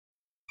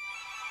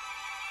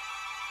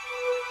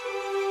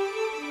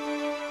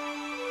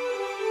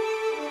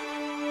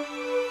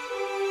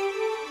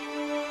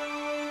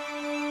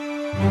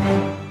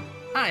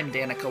I'm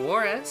Danica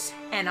Juarez.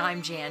 And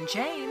I'm Jan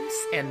James.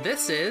 And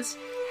this is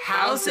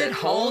How's It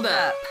Hold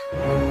Up?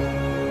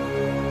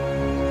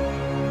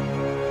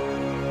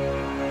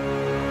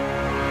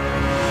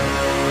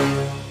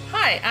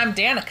 Hi, I'm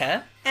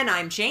Danica. And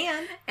I'm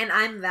Jan. And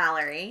I'm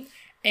Valerie.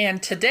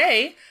 And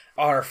today,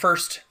 our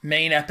first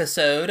main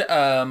episode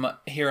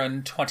here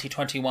in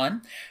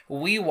 2021,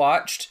 we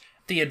watched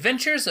The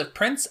Adventures of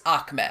Prince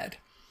Ahmed.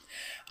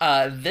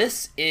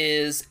 This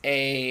is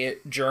a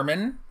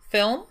German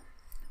film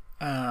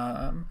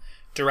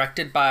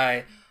directed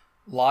by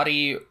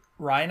Lotte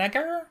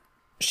Reiniger.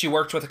 She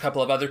worked with a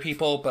couple of other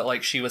people,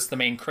 but she was the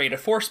main creative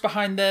force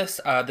behind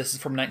this. This is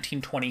from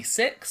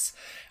 1926.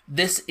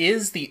 This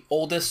is the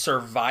oldest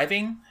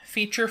surviving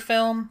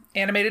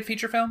animated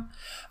feature film.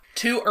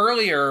 Two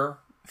earlier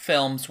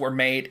films were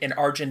made in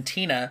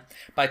Argentina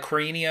by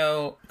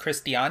Quirino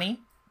Cristiani,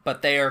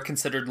 but they are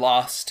considered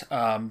lost.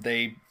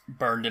 They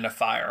burned in a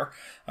fire,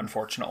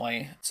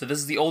 unfortunately. So this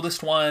is the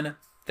oldest one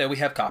that we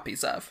have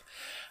copies of.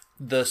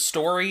 The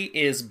story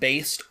is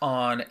based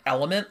on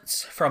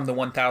elements from the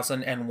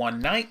 1001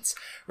 Nights,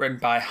 written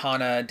by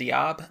Hannah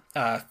Diab,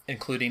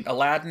 including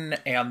Aladdin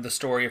and the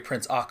story of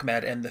Prince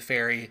Ahmed and the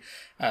fairy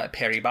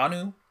Peri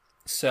Banu.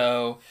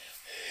 So,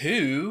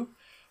 who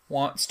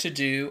wants to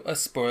do a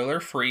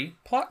spoiler-free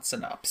plot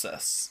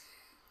synopsis?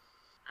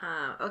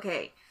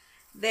 Okay.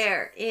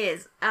 There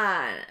is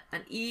an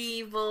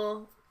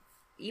evil...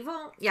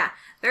 Evil? Yeah.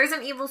 There's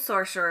an evil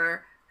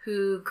sorcerer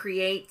who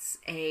creates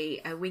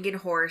a winged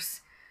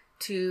horse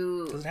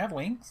to... Does it have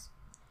wings?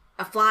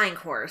 A flying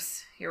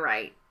horse. You're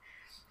right.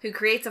 Who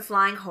creates a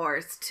flying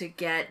horse to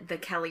get the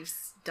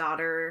caliph's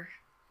daughter's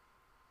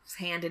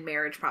hand in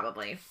marriage,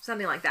 probably.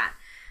 Something like that.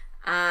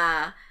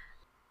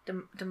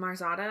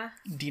 Dinarzade?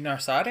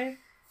 Dinarzade?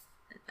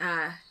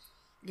 Yeah,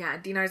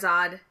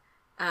 Dinarzade.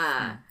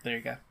 There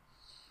you go.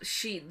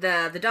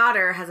 The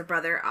daughter has a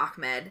brother,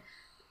 Ahmed.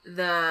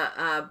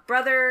 The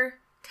brother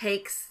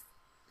takes...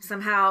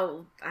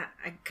 Somehow,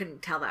 I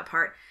couldn't tell that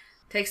part.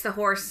 Takes the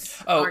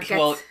horse.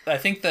 Well, I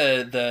think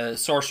the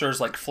sorcerer's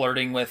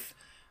flirting with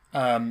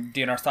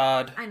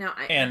Dinarzade. I know.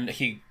 And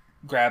he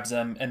grabs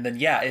him, and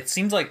then it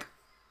seems like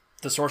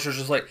the sorcerer's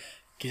just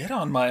get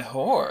on my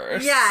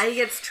horse. Yeah, he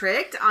gets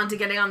tricked onto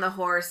getting on the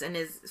horse and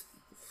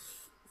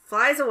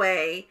flies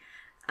away,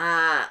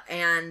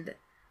 and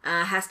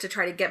has to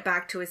try to get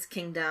back to his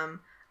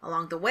kingdom.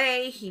 Along the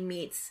way, he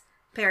meets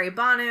Peri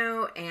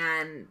Banu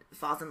and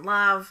falls in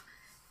love,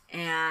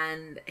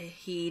 and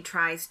he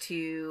tries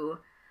to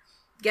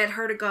get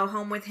her to go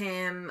home with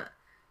him,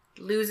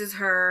 loses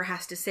her,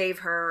 has to save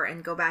her,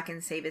 and go back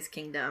and save his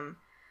kingdom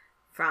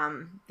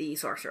from the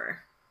sorcerer.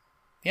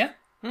 Yeah.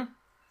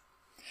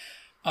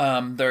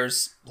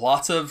 There's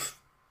lots of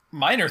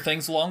minor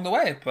things along the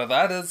way, but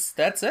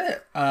that's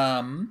it.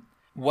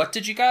 What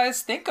did you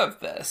guys think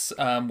of this?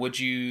 Would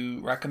you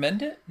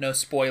recommend it? No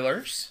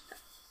spoilers.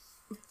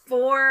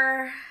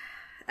 For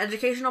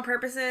educational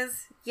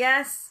purposes,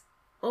 yes.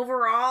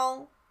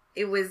 Overall,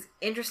 it was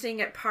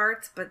interesting at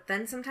parts, but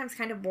then sometimes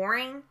kind of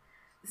boring.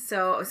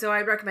 So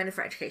I'd recommend it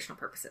for educational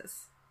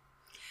purposes.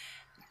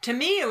 To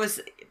me, it was...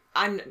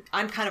 I'm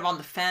kind of on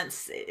the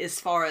fence as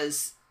far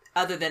as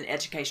other than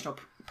educational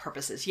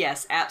purposes.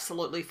 Yes,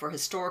 absolutely for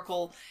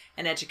historical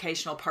and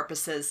educational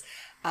purposes.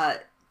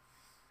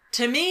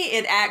 To me,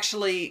 it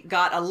actually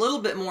got a little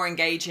bit more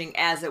engaging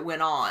as it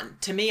went on.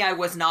 To me, I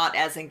was not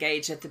as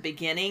engaged at the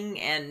beginning,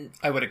 and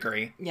I would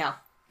agree. Yeah.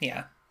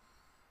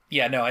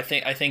 Yeah, no, I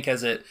think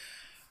as it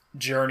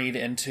journeyed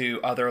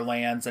into other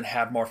lands and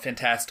had more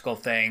fantastical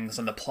things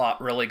and the plot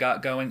really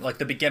got going,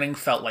 the beginning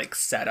felt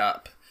set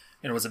up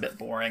and it was a bit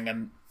boring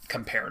and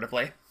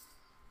comparatively.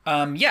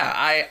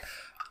 I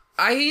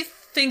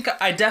think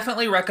I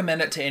definitely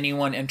recommend it to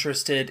anyone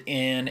interested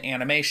in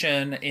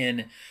animation,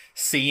 in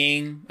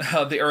seeing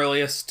the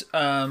earliest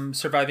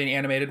surviving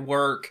animated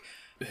work,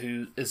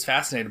 who is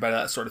fascinated by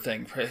that sort of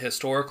thing.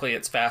 Historically,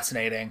 it's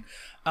fascinating.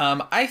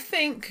 I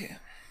think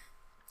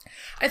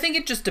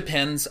it just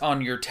depends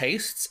on your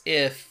tastes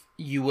if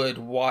you would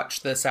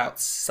watch this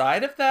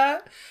outside of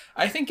that.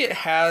 I think it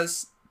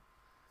has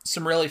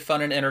some really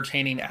fun and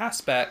entertaining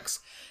aspects.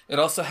 It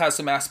also has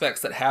some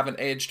aspects that haven't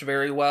aged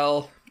very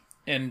well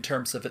in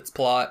terms of its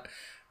plot.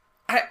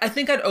 I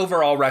think I'd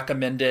overall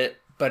recommend it,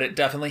 but it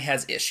definitely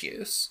has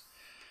issues.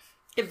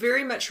 It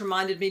very much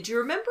reminded me, do you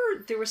remember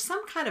there was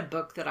some kind of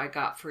book that I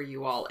got for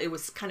you all? It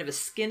was kind of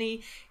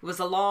it was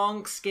a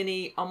long,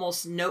 skinny,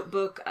 almost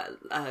notebook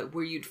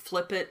where you'd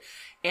flip it.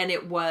 And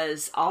it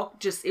was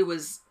it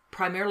was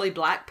primarily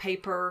black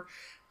paper,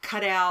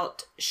 cut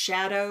out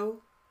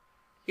shadow.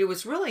 It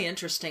was really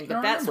interesting,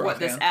 but that's what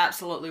this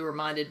absolutely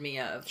reminded me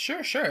of.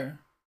 Sure.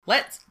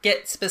 Let's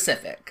get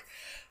specific.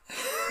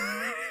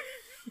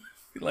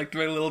 You liked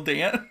my little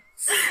dance?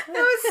 That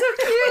was so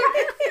cute.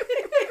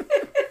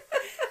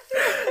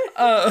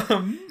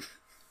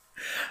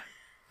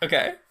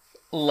 Okay.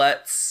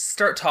 Let's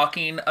start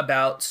talking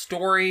about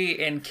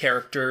story and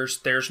characters.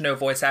 There's no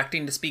voice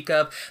acting to speak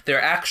of.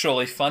 There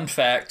actually, fun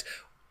fact,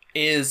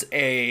 is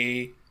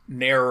a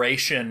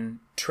narration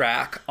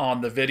track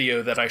on the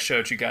video that I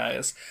showed you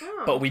guys,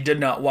 Oh. but we did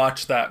not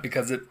watch that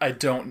because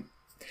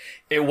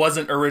it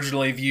wasn't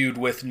originally viewed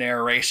with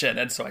narration,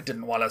 and so I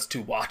didn't want us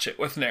to watch it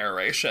with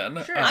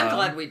narration. Sure. I'm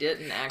glad we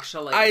didn't,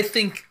 actually. I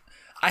think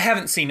I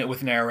haven't seen it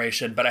with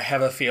narration, but I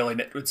have a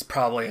feeling it's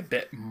probably a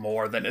bit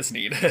more than is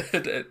needed.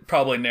 It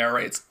probably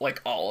narrates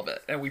like all of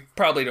it, and we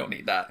probably don't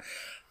need that.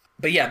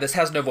 But yeah, this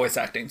has no voice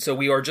acting, so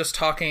we are just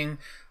talking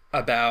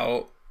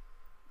about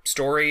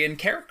story and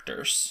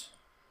characters.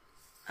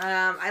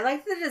 I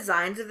like the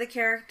designs of the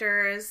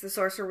characters. The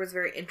sorcerer was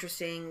very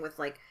interesting with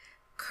like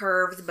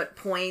curves but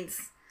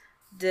points.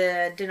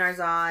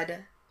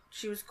 Dinarzad,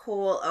 she was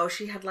cool. Oh,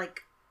 she had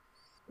like,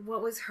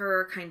 what was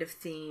her kind of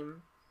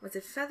theme? Was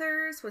it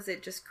feathers? Was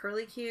it just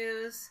curly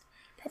cues?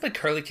 Probably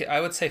curly.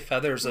 I would say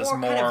feathers is more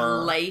kind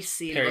of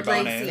lacy, Perry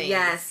looking Bonnet. thing.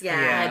 Yes,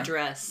 yeah.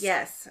 Headdress.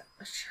 Yes,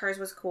 hers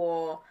was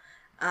cool.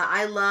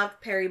 I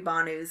loved Perry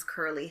Bonu's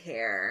curly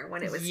hair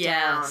when it was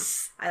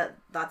Yes. down. I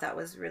thought that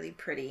was really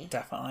pretty.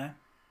 Definitely.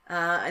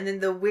 And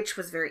then the witch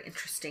was very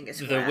interesting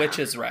as well. The witch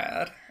is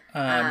rad.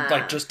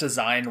 Like just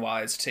design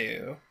wise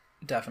too.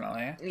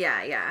 Definitely.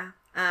 Yeah.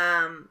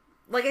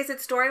 Like I said,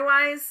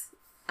 story-wise,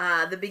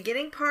 the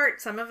beginning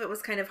part, some of it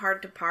was kind of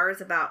hard to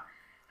parse about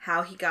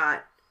how he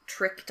got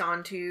tricked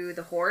onto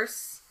the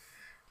horse.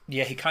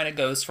 Yeah, he kind of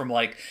goes from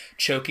like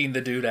choking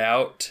the dude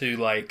out to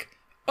like,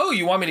 oh,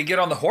 you want me to get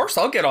on the horse?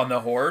 I'll get on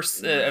the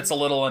horse. It's a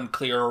little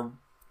unclear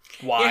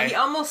why. Yeah, he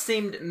almost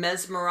seemed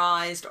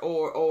mesmerized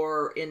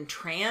or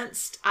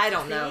entranced. I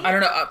don't know. I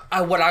don't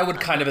know. What I would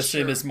kind of not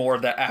assume sure. is more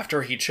that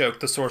after he choked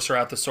the sorcerer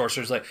out, the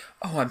sorcerer's like,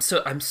 "Oh,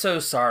 I'm so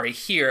sorry.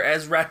 Here,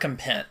 as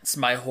recompense,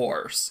 my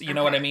horse." You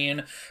know what I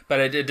mean? But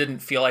it didn't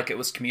feel like it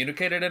was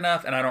communicated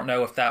enough, and I don't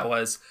know if that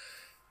was.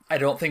 I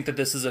don't think that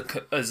this is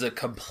a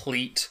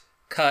complete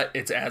cut.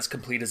 It's as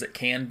complete as it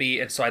can be,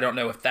 and so I don't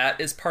know if that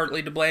is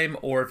partly to blame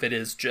or if it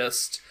is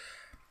just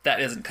that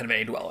isn't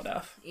conveyed well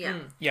enough. Yeah.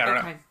 Yeah, I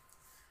don't know.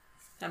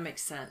 That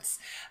makes sense.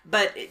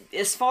 But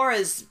as far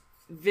as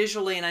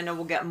visually, and I know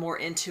we'll get more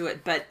into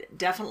it, but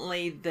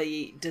definitely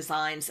the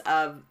designs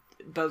of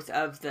both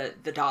of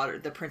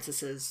the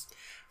princesses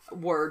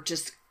were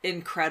just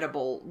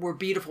incredible, were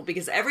beautiful,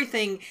 because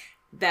everything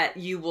that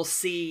you will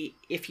see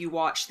if you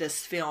watch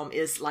this film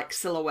is like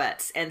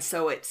silhouettes, and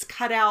so it's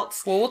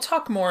cutouts. Well, we'll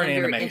talk more in and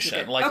very animation.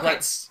 intricate. Like, okay.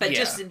 let's, but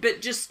yeah.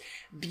 just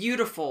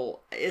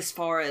beautiful as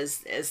far as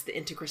the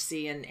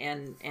intricacy and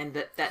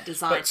that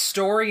design. But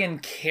story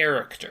and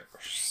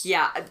characters.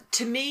 Yeah,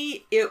 to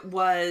me it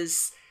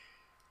was,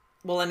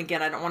 well, and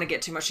again, I don't want to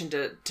get too much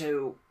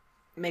into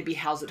maybe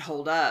how's it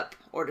hold up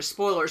or to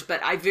spoilers,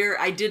 but I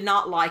did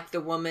not like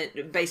the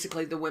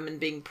women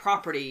being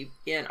property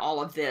in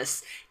all of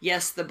this.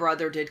 Yes, the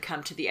brother did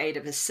come to the aid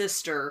of his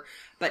sister,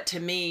 but to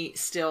me,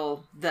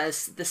 still the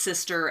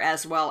sister,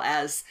 as well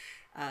as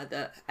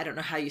I don't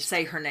know how you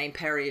say her name,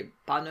 Perry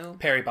Banu,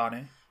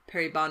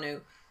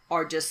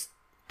 are just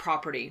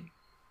property.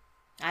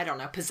 I don't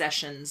know,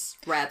 possessions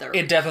rather.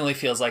 It definitely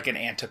feels like an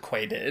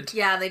antiquated.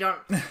 Yeah, they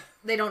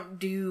don't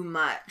do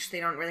much.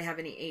 They don't really have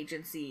any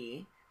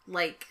agency.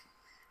 Like,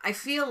 I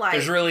feel like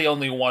There's really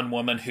only one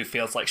woman who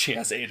feels like she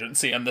has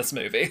agency in this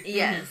movie.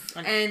 yes,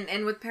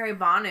 and with Perry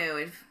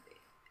Banu,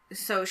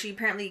 so she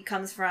apparently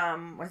comes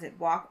from, what is it,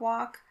 Wak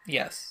Wak,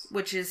 Yes.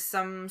 which is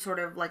some sort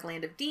of like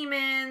land of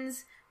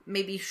demons.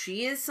 Maybe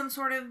she is some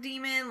sort of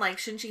demon. Like,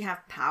 shouldn't she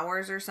have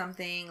powers or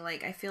something?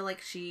 Like, I feel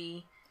like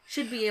she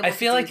should be able. I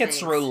feel like it's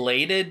things.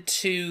 related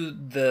to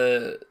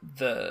the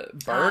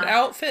bird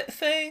outfit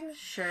thing.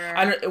 Sure.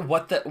 I don't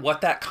what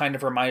that kind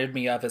of reminded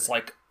me of is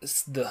like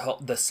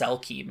the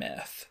Selkie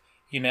myth,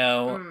 you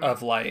know,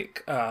 of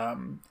like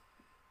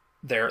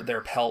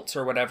their pelts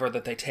or whatever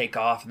that they take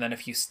off, and then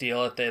if you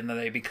steal it, then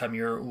they become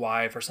your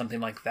wife or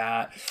something like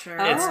that.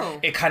 Sure.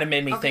 It kind of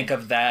made me think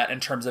of that in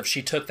terms of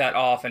she took that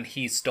off and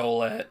he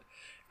stole it.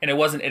 And it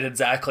wasn't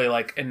exactly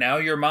like, and now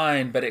you're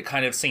mine, but it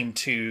kind of seemed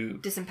to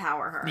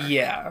disempower her.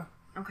 Yeah.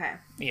 Okay.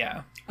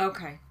 Yeah.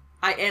 Okay.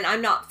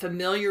 I'm not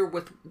familiar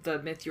with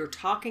the myth you're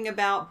talking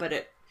about, but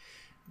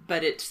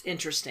it's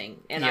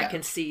interesting, and I Yeah.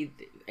 can see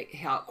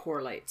how it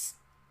correlates.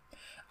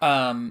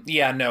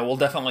 Yeah, no, we'll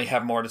definitely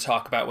have more to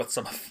talk about with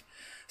some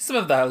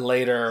of that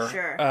later.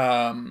 Sure.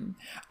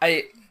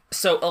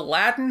 So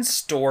Aladdin's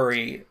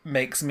story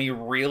makes me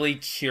really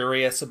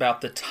curious about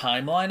the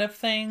timeline of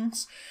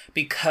things,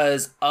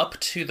 because up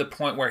to the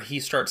point where he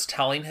starts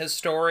telling his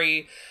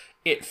story,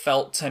 it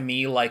felt to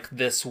me like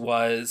this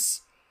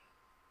was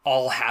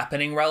all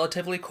happening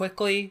relatively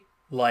quickly.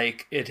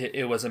 Like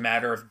it was a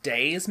matter of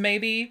days,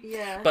 maybe.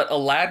 Yeah. But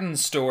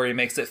Aladdin's story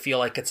makes it feel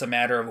like it's a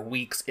matter of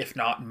weeks, if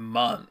not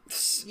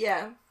months.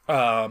 Yeah.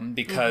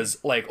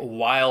 Because like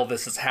while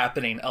this is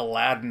happening,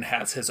 Aladdin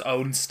has his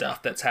own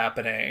stuff that's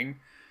happening,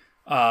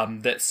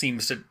 that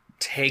seems to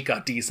take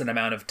a decent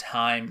amount of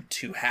time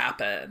to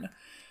happen.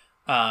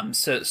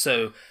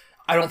 So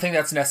I don't think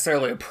that's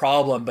necessarily a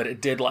problem, but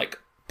it did like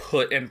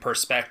put in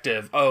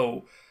perspective,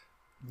 oh,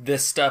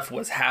 this stuff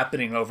was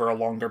happening over a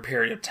longer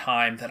period of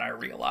time than I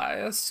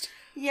realized.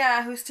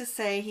 Yeah, who's to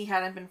say he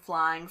hadn't been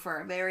flying for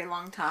a very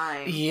long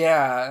time?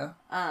 Yeah.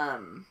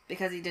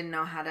 Because he didn't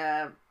know how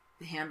to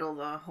handle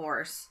the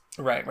horse.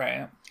 Right,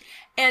 right.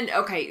 And,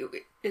 okay,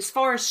 as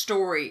far as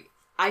story,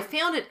 I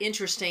found it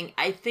interesting.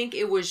 I think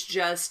it was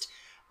just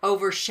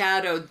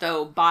overshadowed,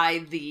 though,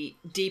 by the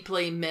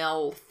deeply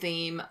male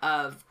theme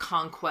of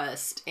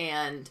conquest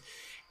and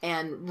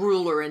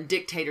ruler and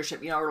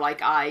dictatorship, or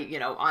like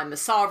I'm a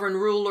sovereign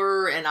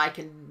ruler and I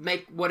can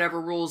make whatever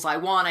rules I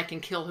want. I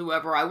can kill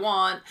whoever I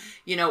want,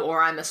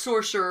 or I'm a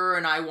sorcerer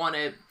and I want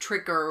to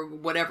trick or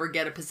whatever,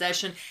 get a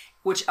possession,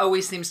 which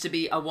always seems to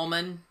be a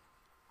woman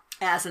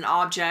as an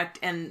object.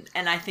 And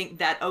I think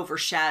that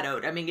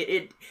overshadowed. I mean,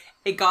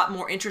 it got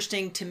more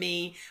interesting to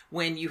me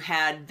when you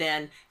had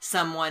then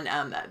someone,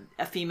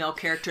 a female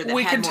character that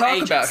we had can more talk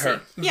agency. about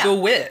her. Yeah. The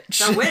witch.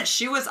 The witch,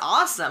 she was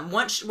awesome.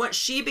 Once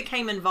she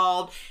became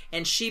involved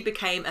and she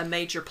became a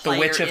major player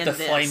in this. The witch of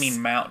the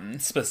Flaming Mountain,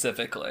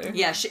 specifically.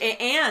 Yeah,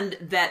 and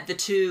that the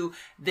two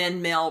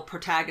then male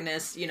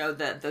protagonists,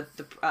 the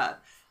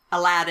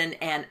Aladdin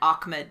and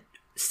Ahmed,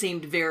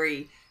 seemed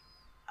very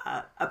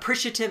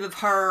appreciative of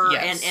her.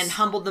 Yes. and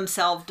humbled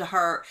themselves to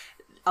her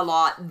a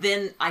lot.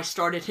 Then I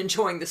started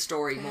enjoying the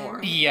story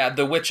more. Yeah,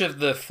 the Witch of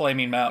the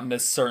Flaming Mountain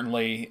is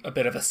certainly a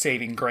bit of a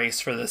saving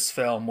grace for this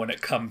film when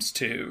it comes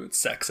to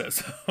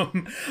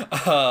sexism.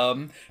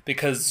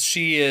 Because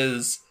she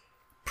is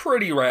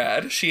pretty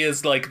rad. She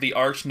is like the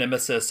arch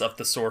nemesis of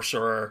the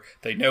sorcerer.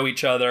 They know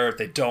each other,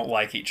 they don't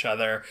like each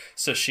other,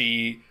 so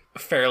she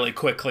fairly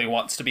quickly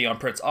wants to be on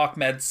Prince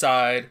Ahmed's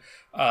side.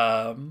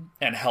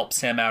 And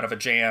helps him out of a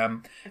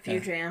jam. A few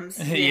jams.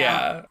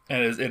 Yeah.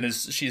 And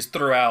she's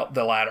throughout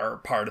the latter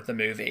part of the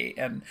movie.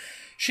 And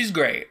she's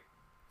great.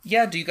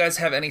 Yeah, do you guys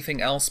have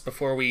anything else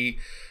before we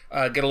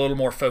get a little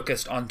more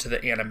focused onto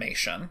the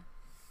animation?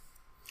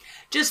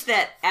 Just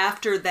that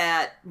after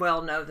that,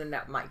 well, no, then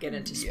that might get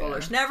into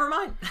spoilers. Yeah. Never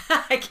mind.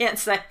 I can't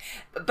say.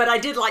 But I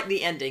did like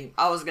the ending,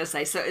 I was going to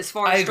say. So as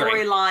far as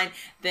storyline,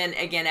 then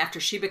again,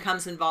 after she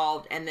becomes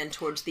involved and then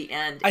towards the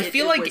end, I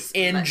feel like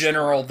in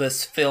general,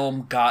 this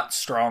film got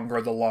stronger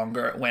the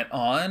longer it went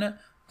on.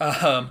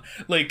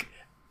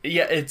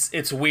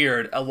 It's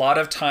weird. A lot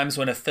of times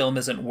when a film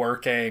isn't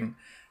working,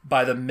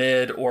 by the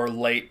mid or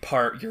late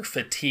part, you're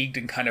fatigued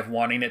and kind of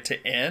wanting it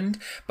to end.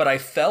 But I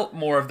felt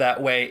more of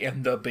that way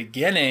in the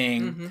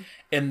beginning. Mm-hmm.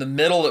 In the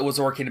middle, it was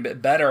working a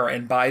bit better.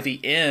 And by the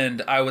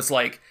end, I was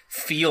like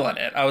feeling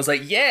it. I was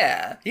like,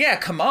 yeah,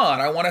 come on.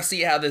 I want to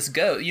see how this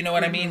goes. You know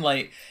what I mean?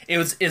 Like, it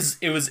was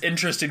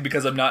interesting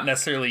because I'm not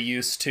necessarily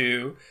used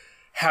to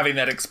having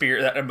that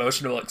experience, that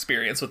emotional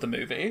experience with the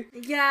movie.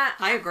 Yeah,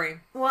 I agree.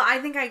 Well, I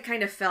think I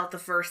kind of felt the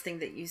first thing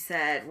that you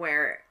said,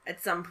 where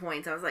at some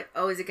points I was like,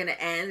 "Oh, is it going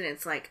to end?" And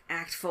it's like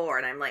Act 4,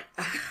 and I'm like,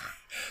 ugh.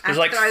 There's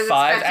like 5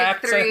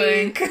 acts, 3. I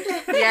think.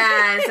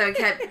 Yeah, and so I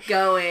kept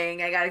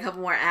going. I got a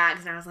couple more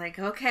acts, and I was like,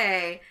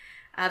 okay.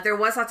 There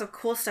was lots of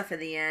cool stuff at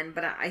the end,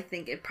 but I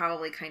think it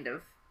probably kind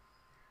of,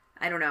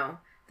 I don't know.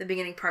 The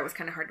beginning part was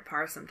kind of hard to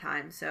parse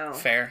sometimes. So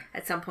fair.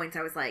 At some points,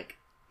 I was like,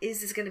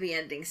 "Is this going to be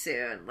ending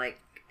soon? Like,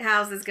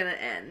 how's this gonna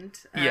end?"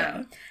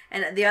 Yeah.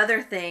 And the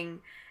other thing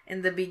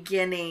in the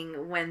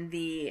beginning, when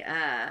the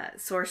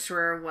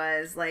sorcerer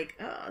was like,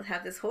 "Oh, I'll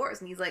have this horse,"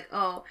 and he's like,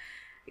 "Oh,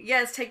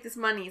 yes, take this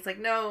money." He's like,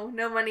 "No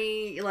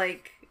money."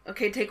 Like,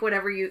 "Okay, take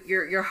whatever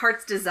your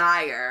heart's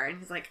desire." And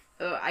he's like,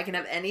 "Oh, I can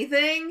have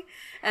anything."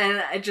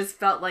 And I just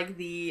felt like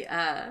the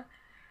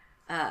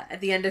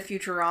at the end of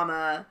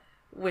Futurama,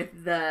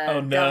 with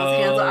the Devil's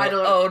Hands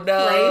Idol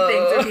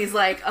playthings, and he's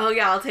like, "Oh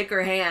yeah, I'll take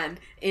her hand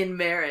in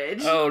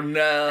marriage." Oh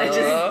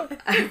no!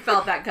 I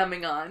felt that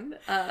coming on.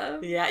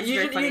 Yeah,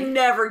 you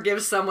never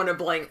give someone a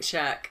blank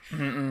check.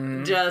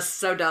 Mm-mm. Just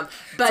so dumb.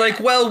 But it's like,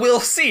 well, we'll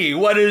see.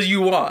 What do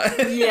you want?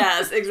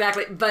 Yes,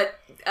 exactly. But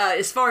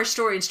as far as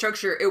story and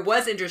structure, it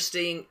was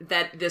interesting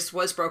that this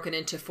was broken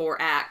into 4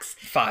 acts.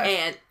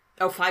 5.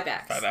 5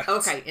 acts. 5 acts.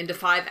 Okay, into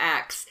 5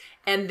 acts,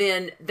 and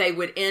then they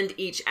would end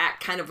each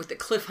act kind of with a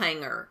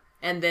cliffhanger.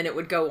 And then it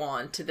would go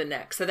on to the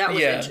next. So that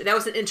was that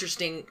was an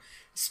interesting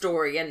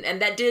story, and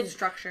that did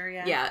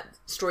structure,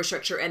 story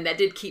structure, and that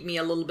did keep me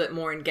a little bit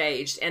more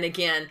engaged. And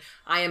again,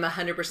 I am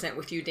 100%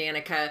 with you,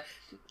 Danica.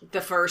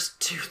 The first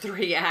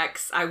 2-3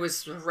 acts, I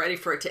was ready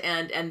for it to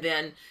end, and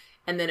then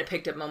it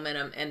picked up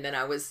momentum, and then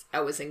I was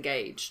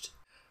engaged.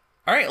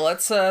 All right,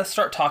 let's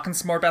start talking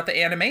some more about the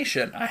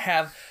animation. I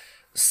have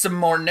some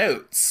more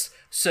notes.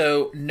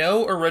 So,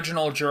 no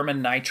original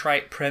German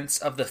nitrite prints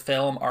of the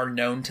film are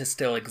known to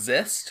still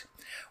exist.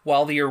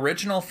 While the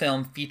original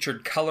film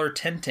featured color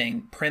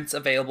tinting, prints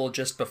available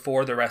just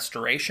before the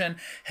restoration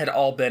had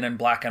all been in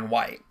black and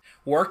white.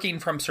 Working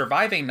from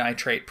surviving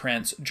nitrate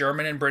prints,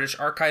 German and British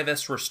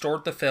archivists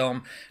restored the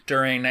film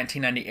during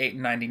 1998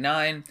 and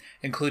 99,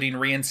 including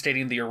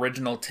reinstating the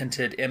original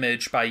tinted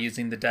image by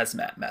using the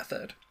Desmet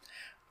method.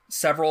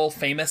 Several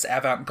famous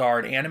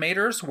avant-garde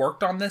animators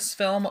worked on this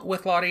film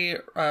with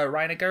Lotte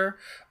Reiniger,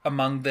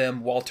 among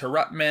them Walter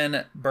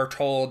Ruttmann,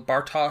 Bertold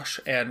Bartosch,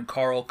 and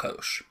Karl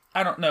Koch.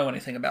 I don't know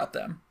anything about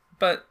them,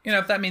 but,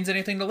 if that means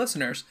anything to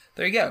listeners,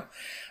 there you go.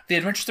 The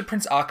Adventures of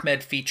Prince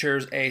Ahmed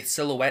features a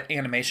silhouette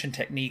animation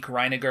technique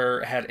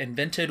Reiniger had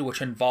invented,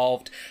 which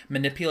involved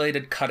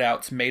manipulated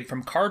cutouts made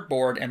from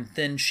cardboard and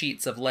thin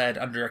sheets of lead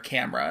under a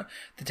camera.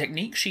 The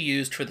technique she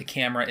used for the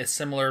camera is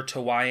similar to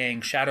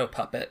Wayang shadow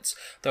puppets,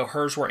 though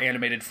hers were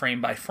animated frame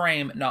by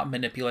frame, not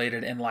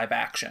manipulated in live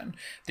action.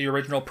 The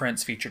original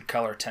prints featured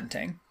color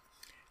tinting.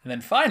 And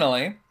then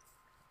finally,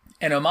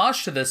 an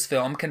homage to this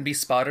film can be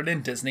spotted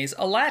in Disney's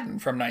Aladdin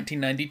from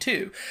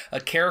 1992. A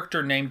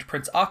character named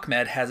Prince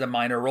Ahmed has a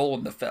minor role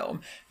in the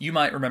film. You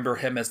might remember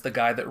him as the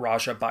guy that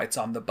Raja bites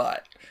on the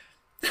butt.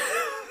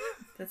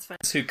 That's fine.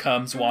 Who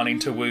comes wanting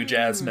to woo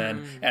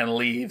Jasmine and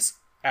leaves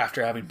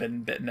after having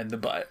been bitten in the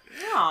butt.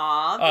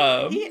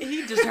 Aw,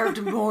 he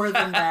deserved more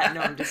than that.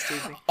 No, I'm just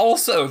teasing.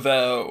 Also,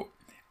 though,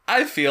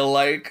 I feel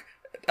like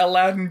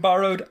Aladdin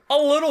borrowed a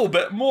little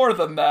bit more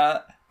than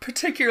that.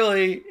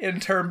 Particularly in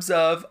terms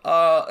of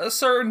a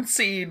certain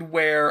scene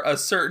where a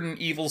certain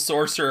evil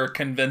sorcerer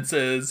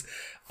convinces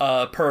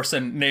a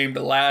person named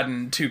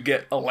Aladdin to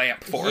get a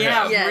lamp for him.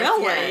 Yeah, Yes,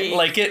 really? yes.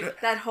 Like it,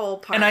 That whole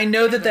part. and I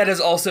know that is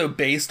also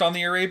based on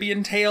the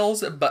Arabian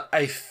Tales, but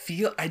I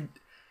feel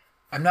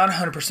I'm not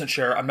 100%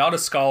 sure. I'm not a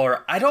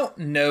scholar. I don't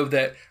know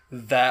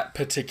that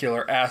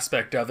particular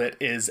aspect of it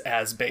is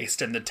as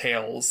based in the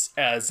tales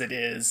as it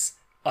is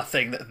a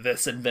thing that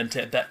this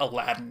invented that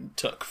Aladdin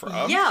took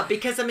from. Yeah,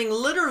 because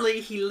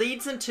literally he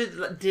leads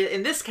into,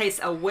 in this case,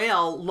 a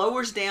well,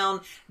 lowers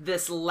down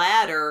this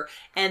ladder,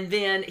 and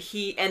then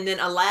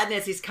Aladdin,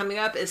 as he's coming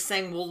up, is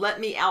saying, "Well, let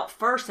me out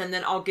first, and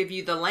then I'll give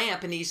you the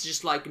lamp." And he's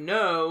just like,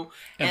 "No,"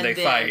 And they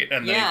then, fight,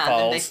 and then he then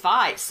falls. they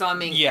fight. So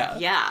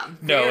Yeah.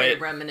 very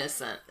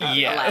reminiscent of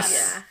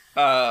Yes.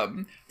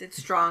 Aladdin. Did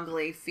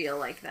strongly feel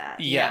like that.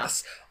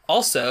 Yes.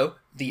 Also,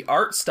 the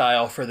art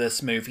style for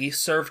this movie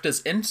served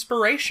as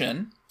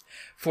inspiration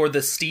for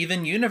the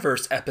Steven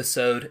Universe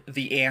episode,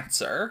 The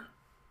Answer.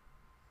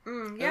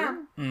 Yeah.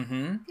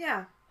 Mm-hmm.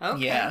 Yeah.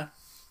 Okay. Yeah.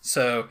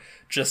 So,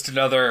 just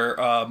another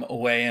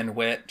way in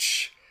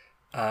which...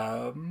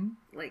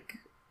 Like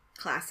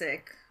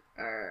classic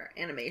or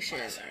animation.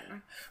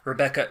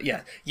 Rebecca,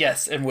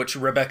 in which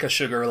Rebecca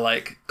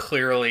Sugar,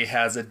 clearly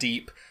has a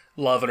deep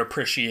love and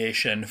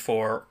appreciation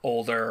for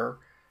older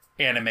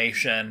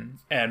animation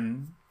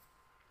and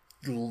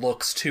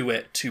looks to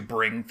it to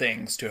bring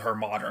things to her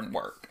modern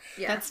work.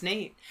 Yeah. That's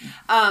neat.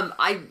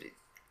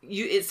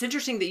 It's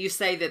interesting that you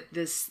say that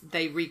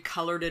they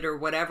recolored it or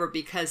whatever,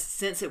 because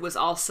since it was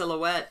all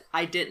silhouette,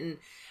 I didn't,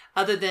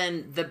 other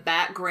than the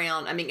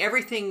background,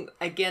 everything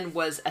again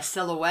was a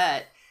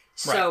silhouette,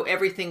 so Right.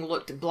 everything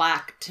looked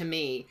black to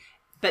me.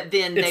 But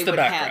then It's they the would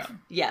background.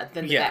 have,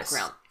 the Yes.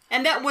 background.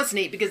 And that was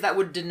neat because that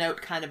would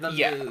denote kind of a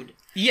Yeah. mood.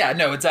 Yeah,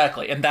 no,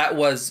 exactly. And that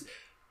was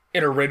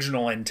an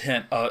original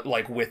intent,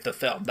 with the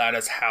film. That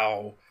is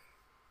how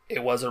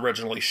it was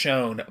originally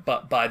shown.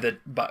 But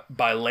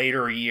by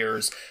later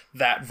years,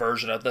 that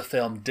version of the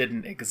film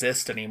didn't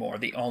exist anymore.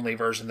 The only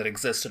version that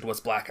existed was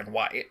black and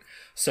white.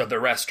 So the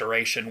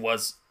restoration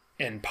was,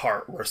 in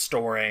part,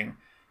 restoring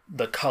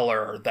the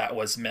color that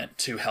was meant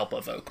to help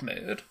evoke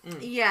mood.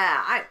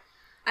 Yeah,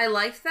 I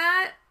liked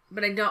that,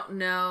 but I don't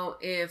know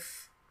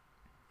if...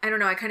 I don't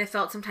know, I kind of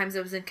felt sometimes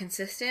it was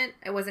inconsistent.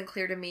 It wasn't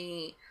clear to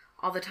me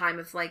all the time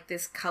if,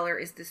 this color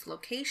is this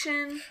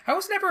location. I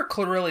was never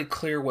really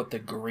clear what the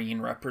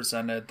green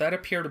represented. That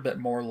appeared a bit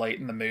more late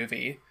in the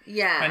movie.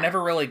 Yeah. I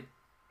never really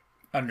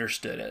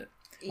understood it.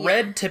 Yeah.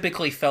 Red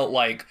typically felt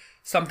like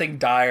something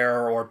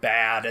dire or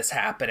bad is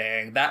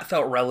happening. That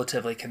felt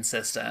relatively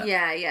consistent.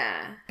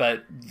 Yeah.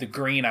 But the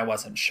green, I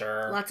wasn't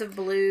sure. Lots of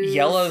blues.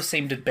 Yellow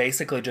seemed to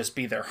basically just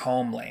be their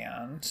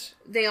homeland.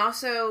 They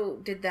also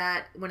did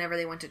that whenever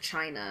they went to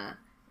China.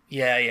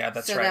 Yeah,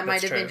 that's so right. that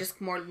might that's have been true.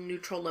 just more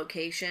neutral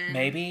location.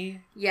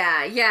 Maybe?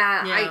 Yeah.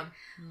 I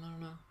don't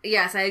know.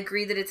 Yes, I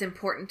agree that it's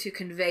important to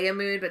convey a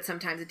mood, but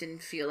sometimes it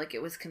didn't feel like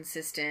it was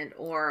consistent,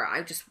 or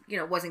I just,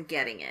 wasn't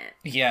getting it.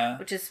 Yeah.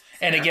 Which is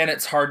fair. And again,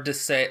 it's hard to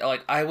say.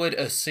 I would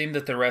assume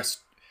that the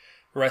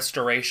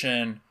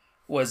restoration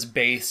was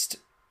based,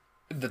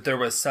 that there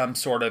was some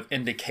sort of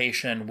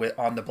indication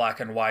on the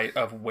black and white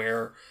of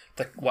where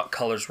what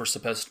colors were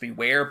supposed to be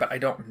where, but I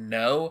don't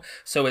know.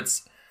 So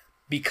it's,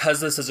 because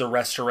this is a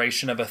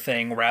restoration of a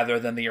thing rather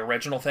than the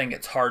original thing,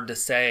 it's hard to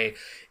say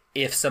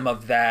if some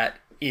of that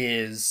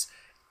is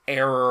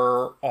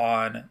error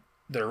on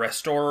the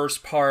restorer's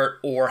part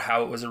or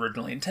how it was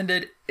originally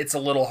intended. It's a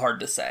little hard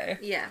to say.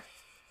 Yeah.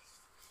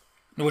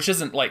 Which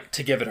isn't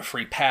to give it a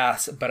free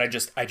pass, but I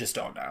just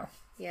don't know.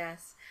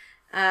 Yes.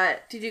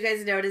 Did you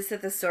guys notice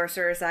that the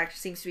sorcerer's act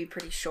seems to be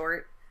pretty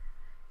short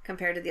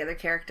compared to the other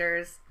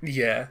characters?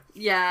 Yeah.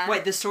 Yeah.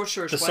 Wait, the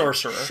sorcerer's The what?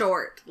 sorcerer.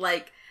 Short.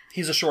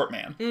 He's a short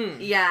man.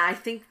 Yeah, I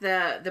think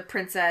the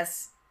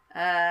princess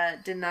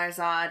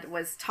Dinarzad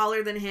was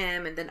taller than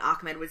him, and then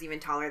Ahmed was even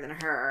taller than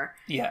her.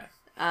 Yeah.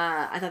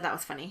 I thought that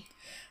was funny.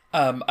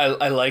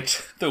 I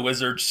liked the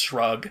wizard's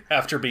shrug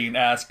after being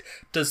asked,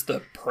 does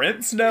the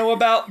prince know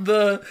about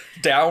the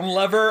down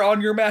lever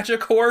on your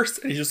magic horse?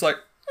 And he's just like,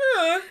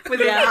 with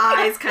his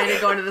eyes kind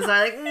of going to the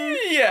side, like,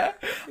 Yeah.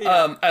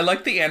 I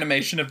like the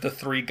animation of the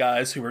three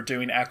guys who were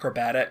doing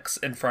acrobatics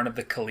in front of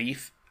the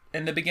Caliph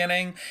in the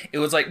beginning. It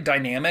was like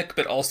dynamic,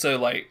 but also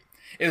like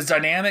it was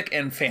dynamic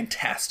and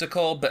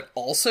fantastical, but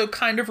also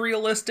kind of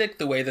realistic.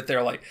 The way that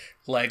their like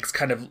legs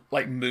kind of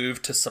like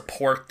moved to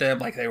support them,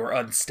 like they were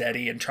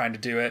unsteady and trying to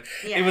do it.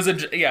 Yeah. It was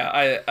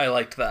I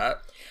liked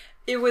that.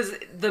 It was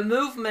the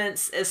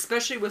movements,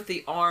 especially with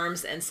the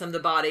arms and some of the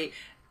body,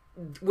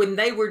 when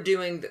they were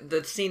doing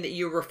the scene that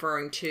you're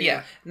referring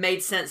to,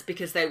 made sense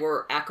because they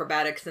were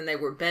acrobatics and they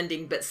were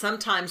bending. But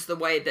sometimes the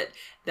way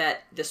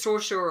that the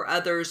sorcerer or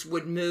others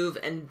would move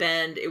and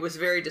bend, it was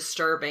very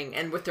disturbing.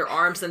 And with their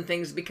arms and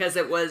things, because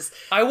it was,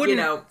 I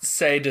wouldn't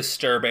say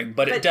disturbing,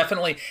 but it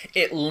definitely,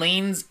 it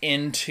leans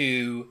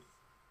into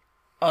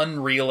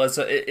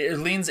unrealism. It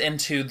leans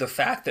into the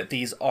fact that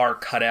these are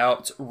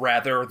cutouts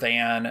rather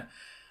than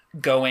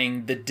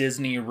going the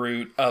Disney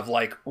route of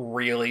like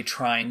really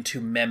trying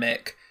to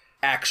mimic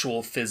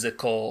actual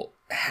physical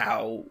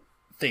how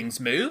things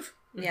move.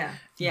 yeah.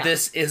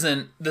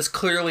 This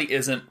clearly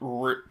isn't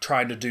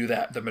trying to do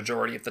that the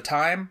majority of the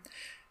time.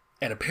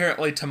 And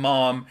apparently to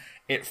Mom,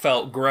 it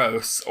felt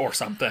gross or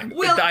something.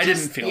 Well, I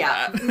didn't feel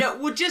that. No,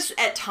 well, just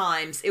at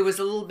times it was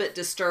a little bit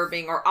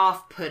disturbing or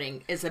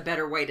off-putting is a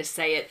better way to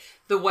say it.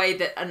 The way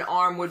that an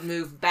arm would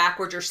move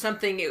backwards or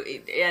something,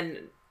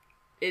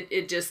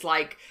 it just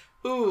like,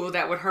 ooh,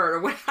 that would hurt, or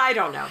what? I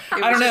don't know. It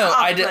was I don't know.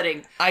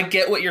 off-putting. I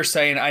get what you're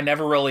saying. I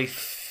never really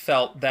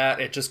felt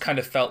that. It just kind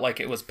of felt like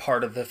it was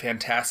part of the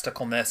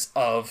fantasticalness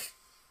of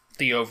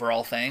the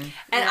overall thing.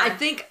 And I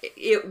think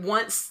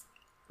once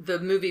the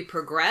movie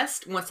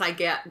progressed, once I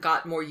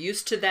got more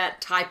used to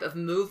that type of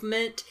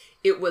movement,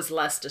 it was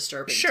less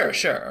disturbing.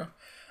 Sure.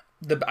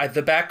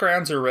 The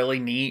backgrounds are really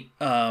neat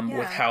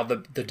with how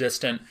the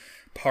distant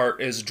part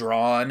is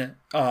drawn,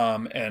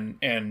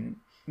 and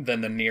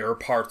then the nearer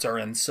parts are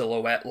in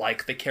silhouette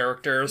like the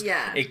characters.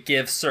 Yeah. It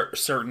gives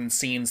certain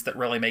scenes that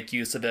really make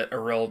use of it a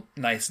real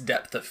nice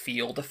depth of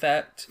field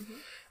effect.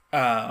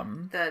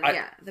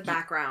 The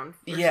background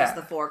versus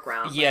the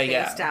foreground. They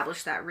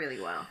established that really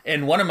well.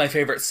 And one of my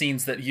favorite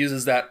scenes that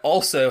uses that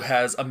also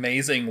has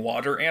amazing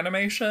water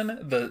animation,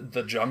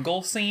 the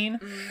jungle scene.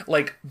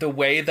 Like the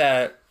way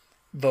that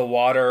the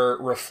water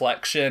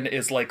reflection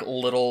is like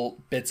little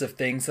bits of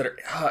things that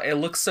are it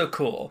looks so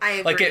cool. I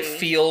agree. Like it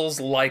feels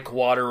like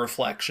water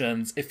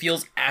reflections. It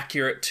feels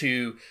accurate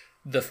to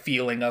the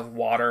feeling of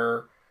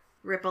water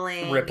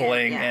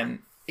rippling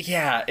and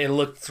it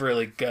looked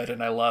really good,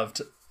 and I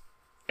loved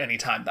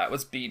anytime that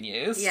was being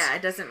used. Yeah,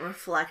 it doesn't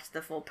reflect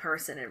the full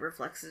person. It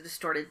reflects a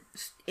distorted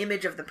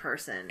image of the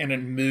person. And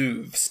it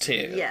moves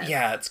too. Yes.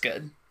 Yeah, it's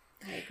good.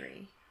 I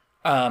agree.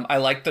 I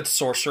like the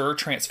sorcerer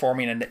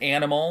transforming into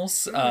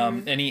animals.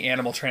 Any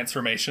animal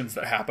transformations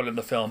that happen in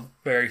the film,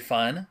 very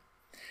fun.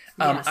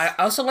 Yes. I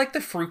also like the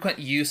frequent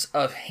use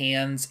of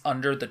hands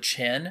under the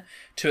chin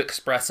to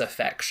express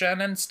affection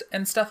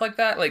and stuff like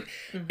that. Like,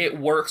 it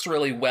works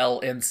really well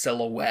in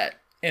silhouette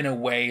in a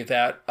way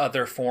that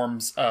other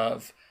forms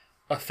of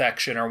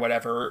affection or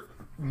whatever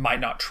might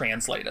not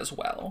translate as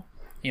well.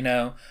 You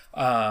know,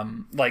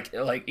 like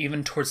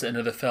even towards the end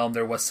of the film,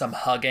 there was some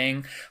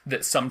hugging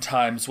that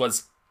sometimes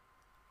was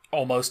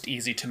almost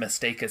easy to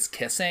mistake as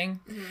kissing,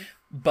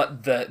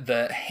 but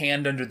the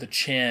hand under the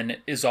chin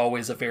is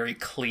always a very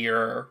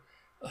clear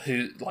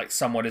who, like,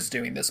 someone is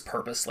doing this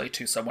purposely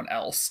to someone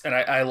else, and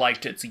I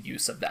liked its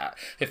use of that.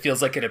 It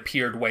feels like it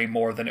appeared way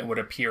more than it would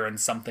appear in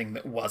something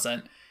that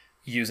wasn't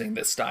using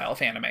this style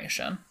of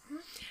animation.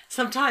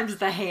 Sometimes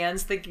the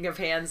hands, thinking of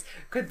hands,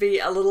 could be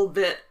a little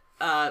bit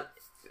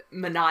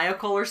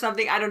maniacal or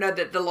something. I don't know,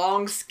 that the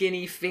long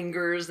skinny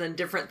fingers and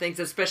different things,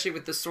 especially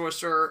with the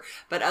sorcerer,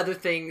 but other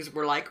things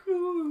were like,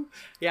 ooh.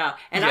 Yeah.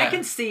 And I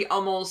can see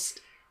almost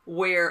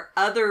where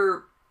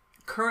other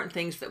current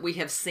things that we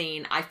have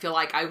seen, I feel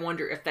like I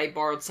wonder if they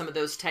borrowed some of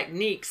those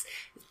techniques.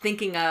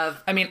 Thinking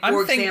of, I'm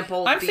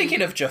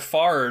thinking of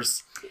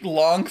Jafar's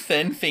long,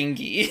 thin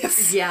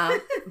fingies. Yeah,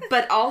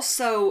 but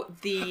also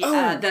Thief.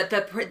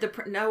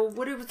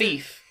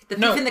 The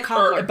Thief and the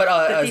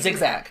Cobbler.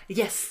 Zigzag.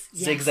 Yes.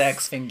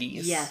 Zigzag's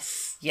fingies.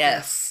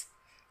 Yes.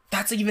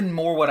 That's even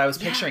more what I was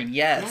picturing.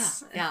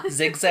 Yes. Yeah.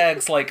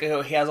 Zigzag's like,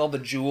 he has all the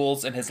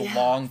jewels and his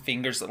long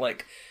fingers that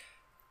like.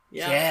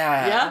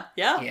 Yeah.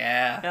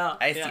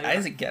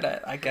 I get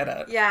it. I get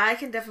it. Yeah, I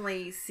can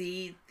definitely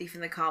see Thief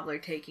and the Cobbler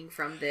taking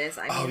from this.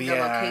 I mean, the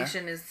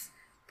location is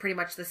pretty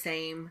much the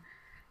same.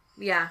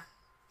 Yeah.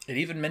 It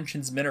even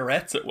mentions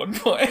minarets at one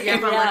point. Yeah,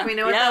 but like we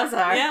know what those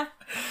are. Yeah.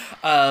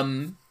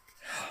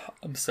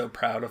 I'm so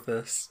proud of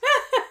this.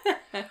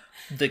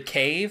 The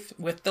cave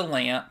with the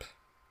lamp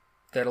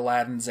that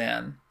Aladdin's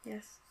in.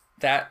 Yes.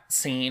 That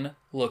scene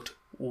looked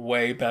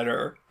way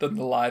better than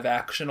the live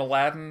action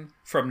Aladdin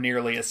from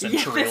nearly a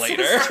century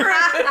later.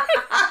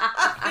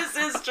 This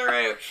is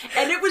true.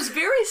 And it was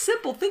very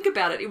simple. Think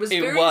about it. It was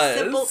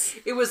simple.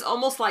 It was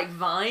almost like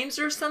vines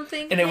or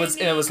something. And it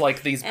was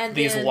like these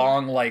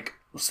long like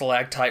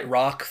stalactite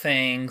rock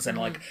things and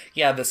like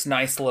this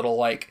nice little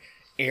like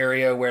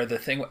area where the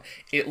thing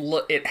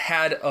it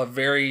had a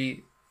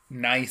very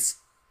nice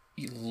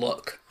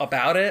look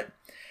about it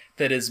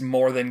that is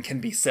more than can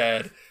be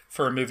said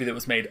for a movie that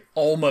was made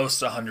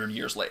almost 100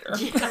 years later.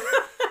 Yeah.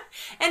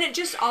 And it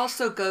just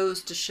also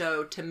goes to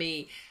show to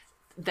me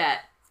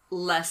that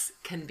less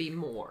can be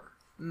more.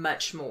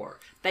 Much more.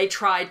 They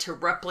tried to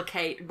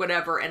replicate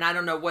whatever, and I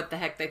don't know what the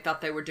heck they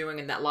thought they were doing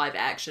in that live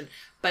action,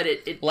 but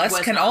it less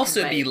was can not also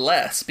conveyed. be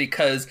less,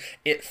 because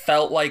it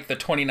felt like the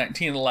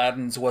 2019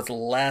 Aladdin's was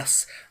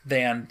less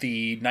than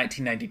the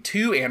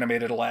 1992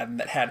 animated Aladdin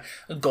that had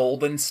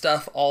golden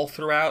stuff all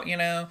throughout, you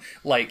know?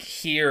 Like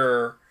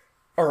here,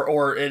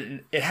 or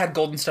it had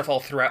golden stuff all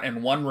throughout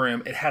in one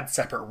room. It had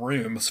separate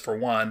rooms for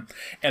one,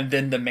 and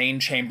then the main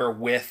chamber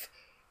with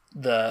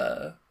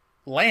the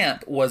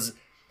lamp was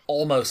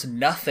almost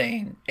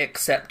nothing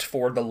except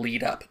for the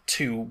lead up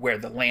to where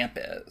the lamp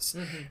is.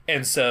 Mm-hmm.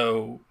 And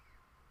so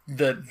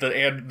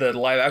the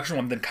live action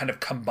one then kind of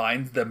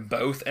combines them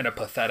both in a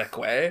pathetic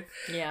way.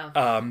 Yeah.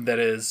 That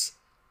is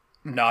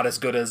not as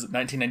good as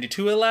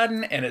 1992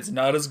 Aladdin, and it's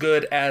not as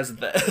good as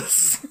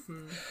this.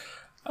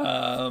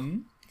 Mm-hmm.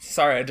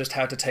 Sorry, I just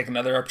had to take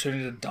another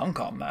opportunity to dunk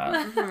on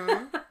that.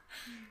 Mm-hmm.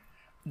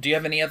 Do you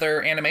have any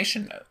other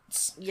animation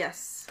notes?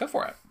 Yes. Go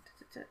for it.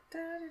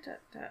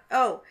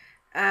 Oh,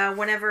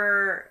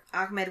 whenever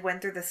Ahmed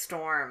went through the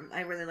storm,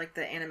 I really liked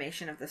the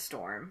animation of the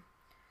storm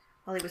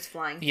while he was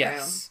flying through.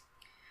 Yes.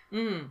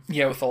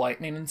 Yeah, with the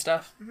lightning and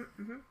stuff.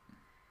 Mm-hmm,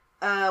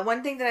 mm-hmm.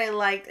 One thing that I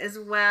liked as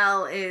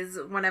well is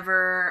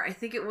whenever, I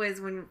think it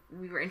was when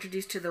we were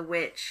introduced to the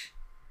witch.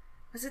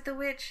 Was it the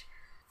witch?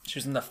 She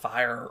was in the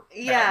fire.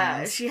 Yeah,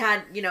 mountains. she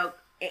had,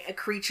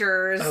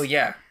 creatures. Oh,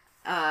 yeah.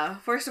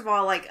 First of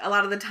all, like, a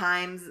lot of the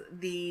times,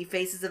 the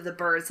faces of the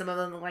birds, some of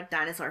them look like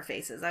dinosaur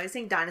faces. I was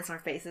saying dinosaur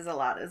faces a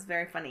lot. It was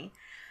very funny.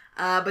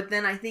 But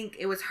then I think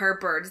it was her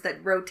birds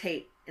that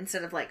rotate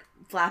instead of, like,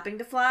 flapping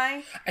to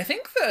fly. I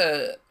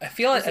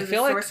feel like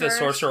the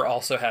sorcerer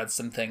also had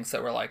some things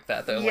that were like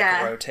that, though,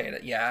 like rotate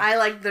it. Yeah. I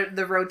like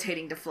the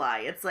rotating to fly.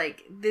 It's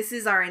like, this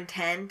is our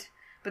intent,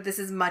 but this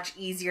is much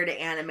easier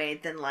to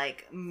animate than,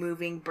 like,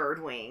 moving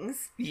bird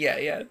wings. Yeah,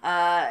 yeah.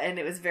 And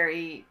it was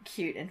very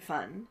cute and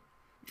fun.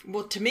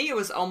 Well, to me, it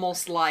was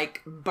almost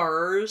like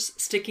burrs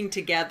sticking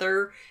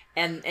together,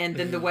 and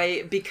then the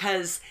way,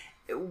 because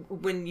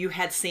when you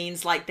had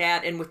scenes like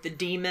that, and with the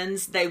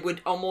demons, they would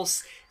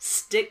almost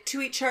stick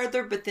to each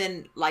other, but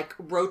then like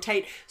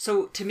rotate.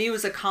 So to me, it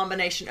was a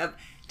combination of,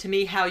 to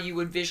me, how you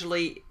would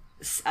visually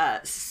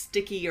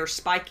sticky or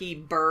spiky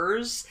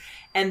burrs,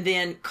 and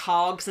then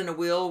cogs in a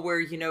wheel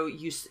where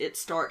it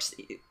starts,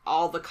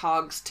 all the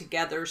cogs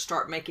together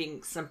start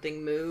making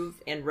something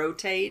move and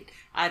rotate.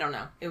 I don't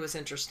know. It was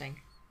interesting.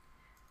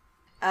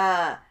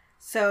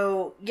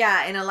 So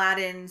yeah, in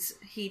Aladdin's,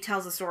 he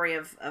tells a story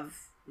of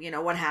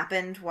what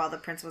happened while the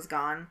prince was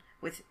gone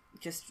with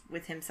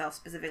himself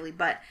specifically,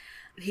 but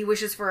he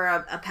wishes for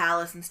a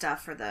palace and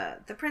stuff for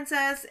the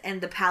princess,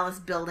 and the palace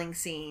building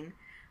scene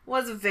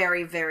was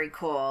very, very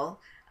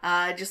cool.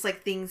 Just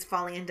like things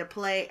falling into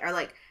play, or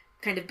like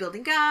kind of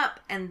building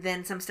up and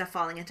then some stuff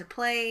falling into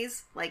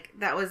place. Like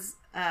that was,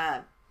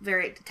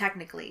 very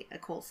technically a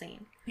cool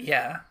scene.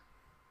 Yeah.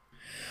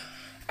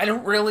 I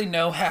don't really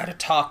know how to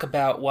talk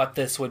about what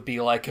this would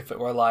be like if it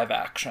were live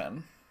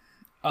action.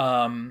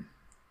 I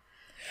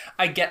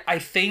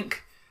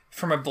think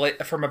from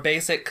a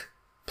basic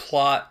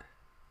plot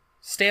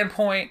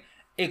standpoint,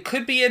 it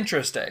could be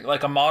interesting.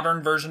 Like a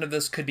modern version of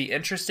this could be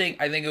interesting.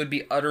 I think it would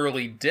be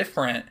utterly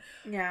different.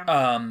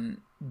 Yeah.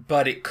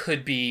 But it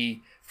could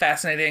be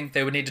fascinating.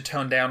 They would need to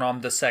tone down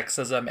on the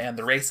sexism and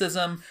the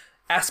racism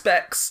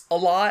aspects a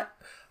lot,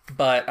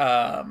 but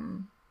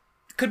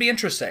could be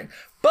interesting.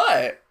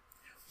 But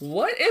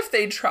what if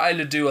they tried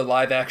to do a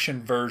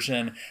live-action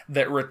version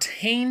that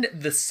retained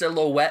the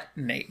silhouette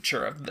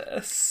nature of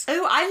this?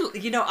 Oh,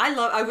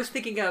 I was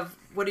thinking of,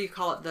 what do you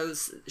call it,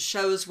 those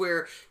shows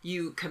where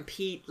you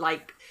compete,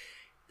 like,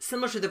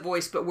 similar to The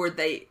Voice, but where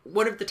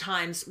one of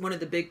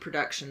the big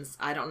productions,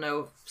 I don't know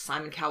if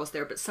Simon Cowell was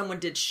there, but someone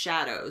did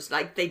shadows.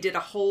 Like, they did a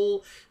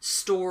whole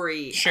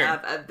story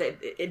of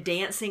the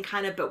dancing,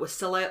 kind of, but with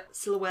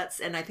silhouettes,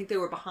 and I think they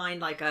were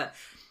behind, like, a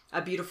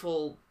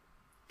beautiful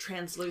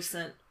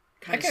translucent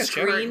kind of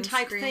screen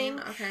type thing.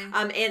 Okay.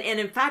 And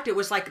in fact, it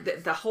was like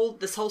this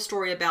whole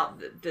story about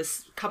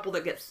this couple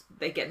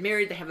that get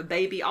married, they have a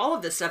baby, all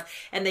of this stuff,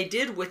 and they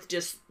did with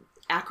just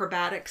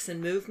acrobatics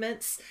and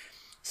movements.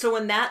 So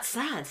in that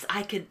sense,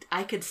 I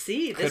could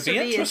see this would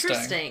be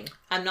interesting.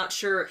 I'm not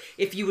sure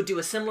if you would do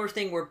a similar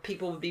thing where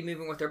people would be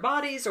moving with their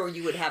bodies, or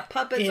you would have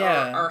puppets,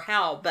 or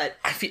how. But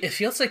it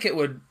feels like it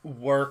would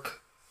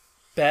work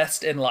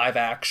best in live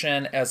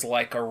action as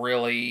like a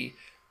really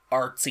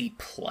artsy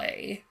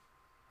play.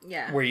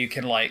 Yeah. Where you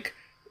can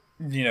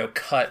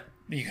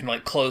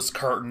close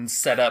curtains,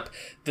 set up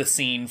the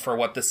scene for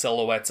what the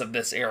silhouettes of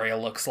this area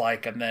looks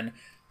like, and then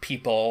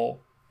people,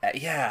 that'd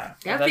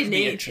be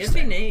neat. It'd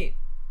be neat.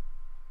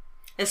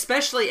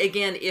 Especially,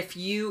 again, if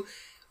you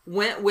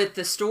went with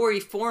the story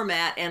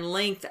format and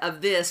length of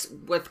this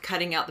with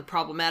cutting out the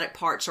problematic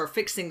parts or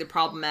fixing the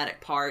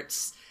problematic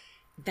parts,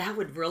 that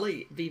would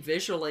really be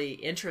visually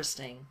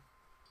interesting.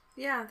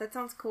 Yeah, that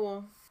sounds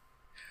cool.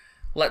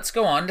 Let's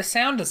go on to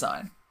sound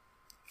design.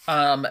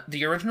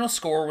 The original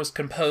score was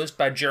composed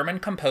by German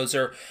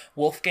composer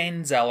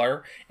Wolfgang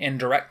Zeller in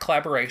direct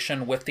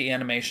collaboration with the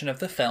animation of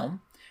the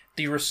film.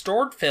 The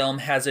restored film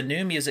has a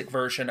new music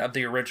version of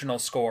the original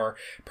score,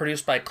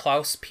 produced by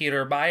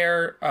Klaus-Peter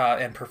Meyer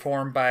and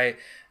performed by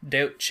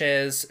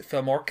Deutsches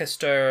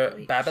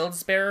Filmorchester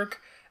Babelsberg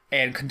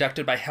and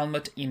conducted by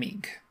Helmut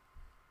Imig.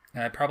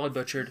 And I probably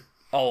butchered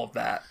all of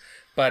that.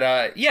 But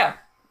I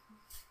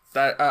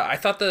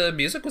thought the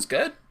music was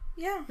good.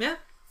 Yeah. Yeah.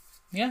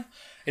 Yeah.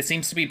 It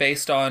seems to be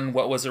based on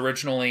what was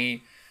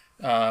originally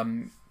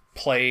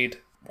played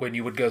when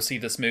you would go see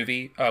this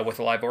movie with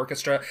a live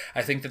orchestra.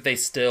 I think that they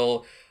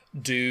still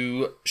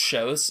do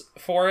shows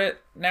for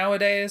it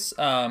nowadays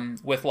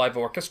with live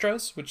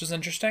orchestras, which is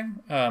interesting.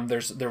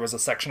 There was a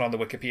section on the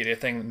Wikipedia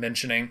thing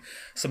mentioning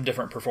some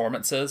different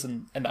performances,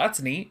 and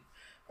that's neat.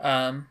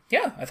 I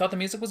thought the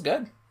music was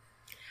good.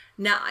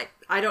 Now,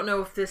 I don't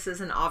know if this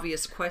is an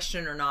obvious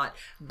question or not,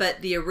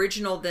 but the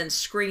original then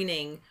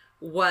screening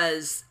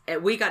was,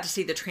 we got to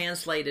see the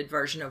translated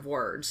version of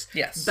words.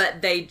 Yes.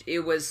 But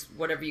it was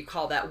whatever you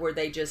call that, where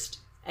they just,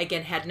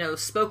 again, had no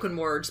spoken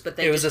words, but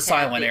they It was just a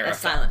had silent era. A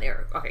silent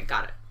era. Okay,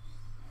 got it.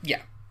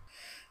 Yeah.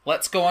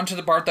 Let's go on to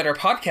the part that our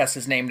podcast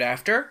is named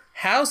after.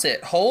 How's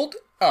it hold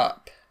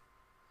up?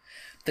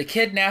 The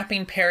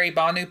kidnapping Perry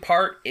Banu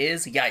part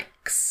is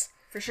yikes.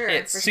 For sure.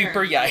 It's for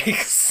super sure.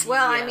 yikes.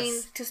 Well, Yes. I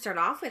mean, to start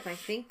off with, I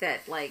think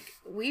that, like,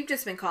 we've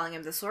just been calling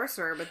him the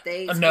sorcerer, but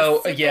they No,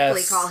 specifically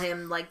yes. call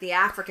him, like, the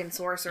African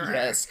sorcerer.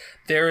 Yes,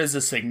 there is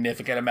a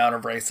significant amount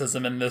of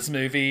racism in this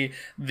movie.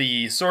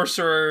 The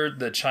sorcerer,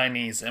 the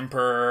Chinese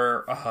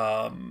emperor,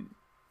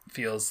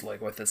 feels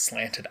like with his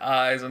slanted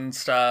eyes and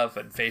stuff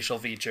and facial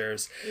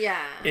features.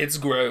 Yeah. It's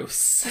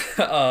gross.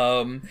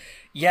 The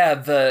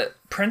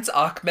Prince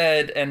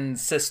Ahmed and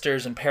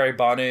sisters and Perry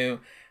Banu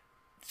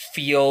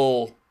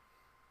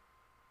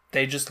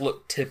they just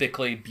look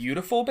typically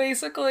beautiful,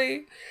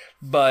 basically.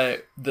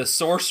 But the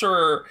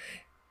sorcerer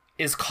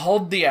is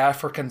called the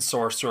African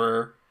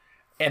sorcerer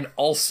and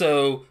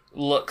also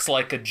looks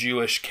like a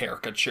Jewish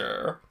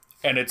caricature.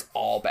 And it's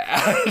all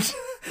bad.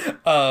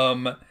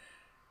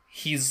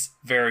 He's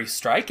very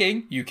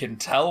striking. You can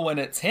tell when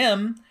it's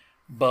him.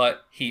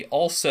 But he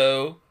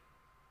also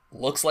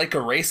looks like a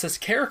racist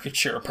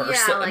caricature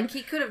person. Yeah, like,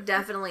 he could have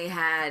definitely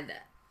had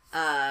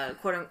a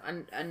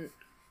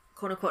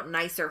quote-unquote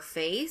nicer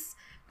face.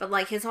 But,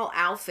 like, his whole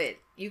outfit,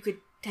 you could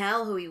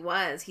tell who he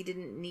was. He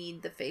didn't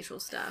need the facial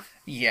stuff.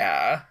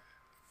 Yeah.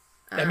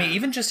 I mean,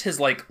 even just his,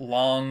 like,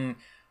 long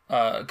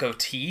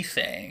goatee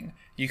thing.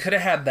 You could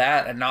have had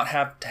that and not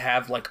have to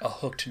have, like, a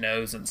hooked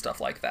nose and stuff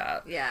like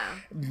that. Yeah.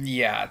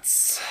 Yeah,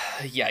 it's...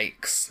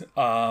 Yikes.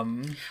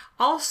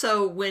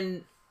 Also,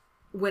 when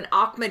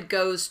Ahmed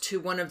goes to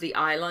one of the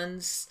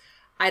islands,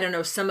 I don't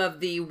know, some of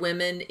the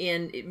women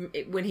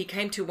when he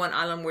came to one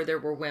island where there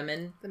were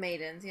women. The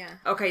maidens, yeah.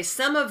 Okay,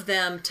 some of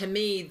them, to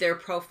me, their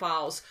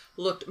profiles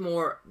looked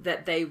more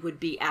that they would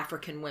be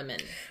African women.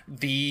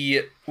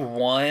 The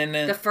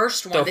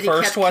first one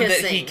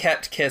that he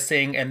kept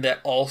kissing and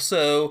that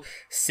also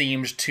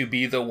seemed to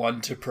be the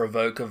one to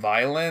provoke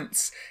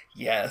violence,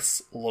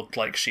 yes, looked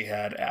like she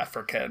had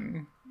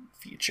African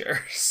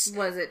features.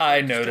 Was it?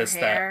 I noticed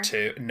that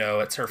too.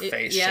 No, it's her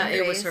face Yeah, shape.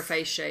 it was her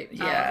face shape.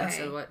 Yeah. Okay.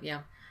 So what?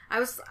 Yeah. I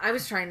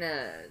was trying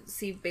to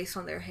see based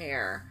on their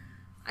hair.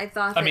 I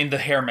thought. I mean, the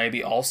hair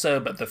maybe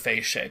also, but the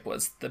face shape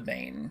was the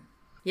main.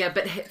 Yeah,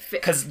 but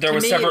because there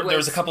was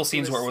a couple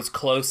scenes where it was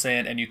close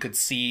in, and you could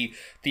see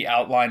the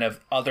outline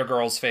of other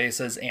girls'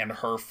 faces and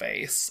her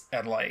face,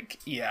 and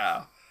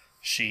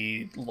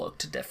she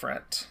looked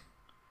different.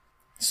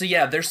 So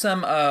yeah, there's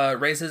some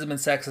racism and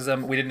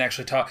sexism. We didn't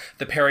actually talk.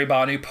 The Perry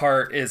Banu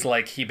part is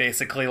like he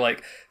basically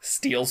like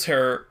steals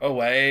her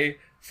away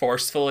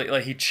forcefully.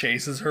 Like he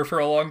chases her for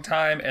a long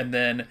time, and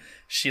then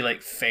she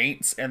like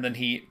faints, and then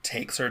he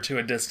takes her to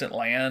a distant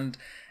land,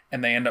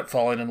 and they end up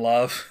falling in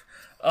love.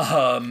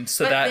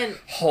 That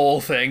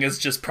whole thing is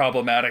just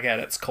problematic at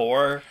its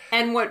core.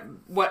 And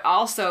what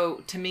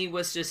also to me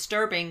was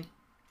disturbing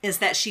is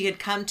that she had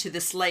come to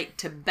this lake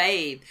to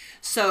bathe.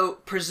 So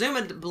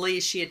presumably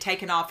she had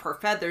taken off her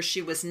feathers.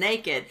 She was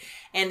naked.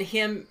 And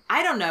him,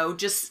 I don't know,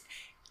 just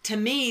to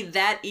me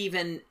that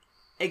even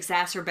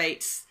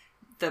exacerbates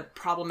the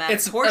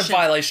problematic portion. It's a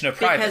violation of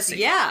privacy.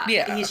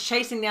 Because, he's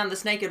chasing down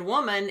this naked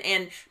woman,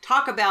 and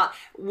talk about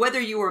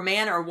whether you were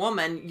man or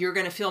woman, you're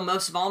going to feel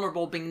most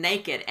vulnerable being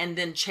naked, and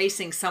then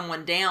chasing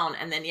someone down,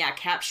 and then,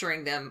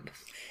 capturing them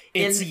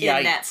in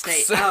that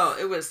state. Oh,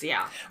 it was,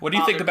 What do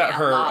you think about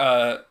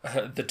her,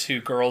 the two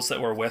girls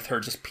that were with her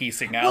just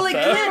piecing out? Well,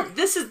 again,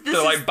 this They're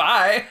is like,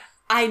 bye.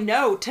 I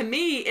know. To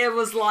me, it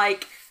was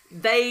like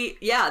they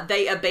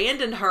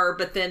abandoned her,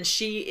 but then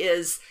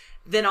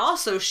then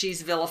also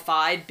she's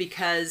vilified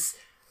because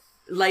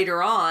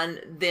later on,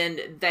 then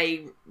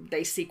they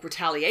seek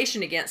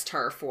retaliation against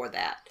her for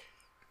that.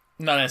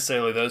 Not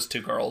necessarily those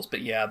two girls, but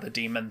the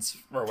demons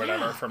or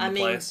whatever from the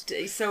place.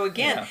 So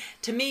again,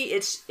 to me,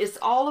 it's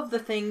all of the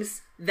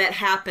things that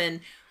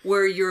happen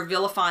where you're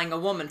vilifying a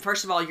woman.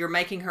 First of all, you're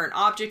making her an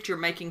object, you're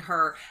making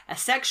her a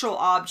sexual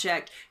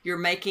object, you're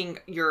making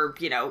her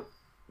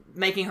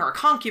a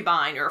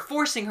concubine or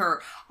forcing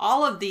her.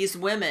 All of these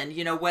women,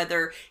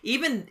 whether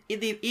even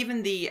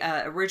the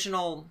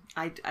original,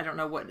 I don't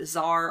know what,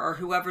 Tsar or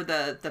whoever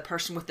the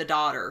person with the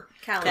daughter.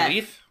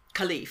 Caliph.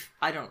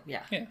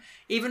 Yeah.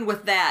 Even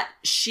with that,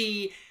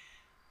 she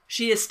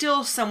is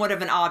still somewhat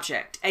of an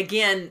object.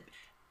 Again,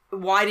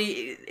 why do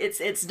you,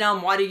 it's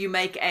dumb. Why do you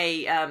make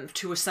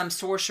to some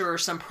sorcerer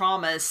some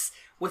promise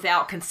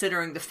without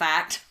considering the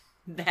fact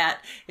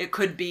that it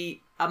could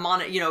be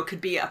it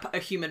could be a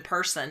human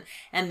person?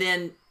 And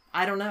then,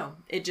 I don't know.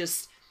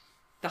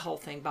 The whole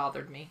thing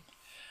bothered me.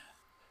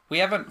 We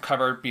haven't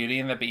covered Beauty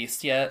and the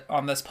Beast yet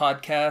on this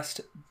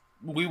podcast.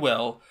 We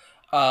will.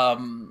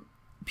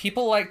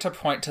 People like to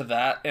point to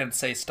that and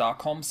say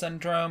Stockholm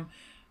Syndrome,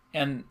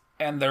 and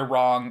they're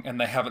wrong, and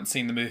they haven't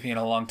seen the movie in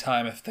a long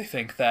time if they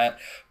think that.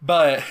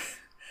 But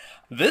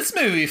this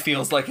movie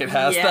feels like it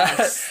has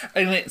that.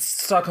 I mean,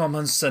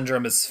 Stockholm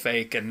Syndrome is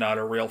fake and not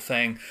a real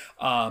thing,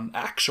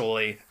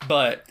 actually.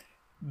 But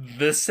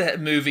this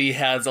movie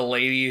has a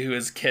lady who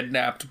is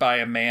kidnapped by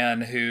a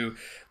man who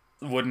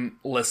wouldn't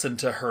listen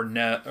to her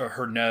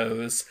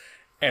nose,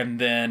 and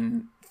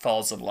then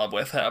falls in love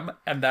with him.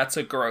 And that's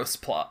a gross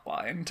plot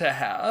line to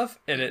have.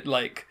 And it,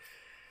 like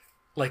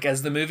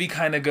as the movie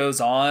kind of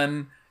goes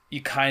on,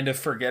 you kind of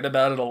forget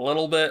about it a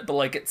little bit, but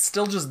like it's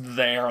still just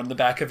there on the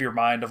back of your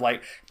mind of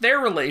like, their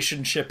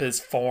relationship is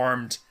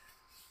formed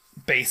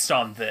based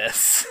on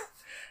this.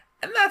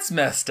 And that's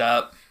messed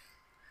up.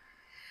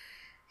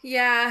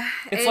 Yeah.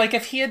 It's like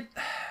if he had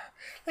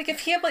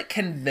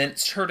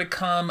convinced her to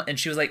come and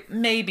she was like,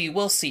 maybe,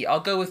 we'll see, I'll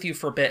go with you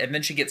for a bit, and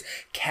then she gets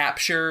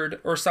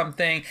captured or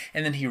something,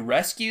 and then he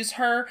rescues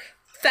her,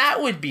 that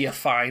would be a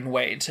fine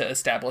way to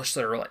establish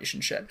their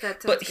relationship.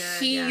 But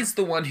he's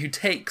the one who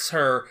takes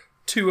her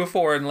to a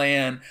foreign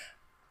land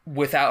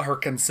without her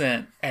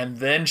consent, and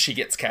then she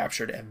gets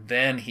captured, and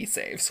then he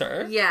saves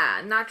her.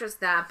 Yeah, not just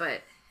that,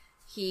 but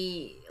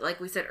he, like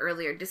we said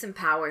earlier,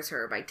 disempowers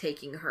her by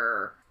taking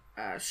her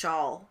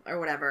shawl or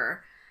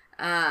whatever,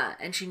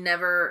 and she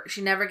never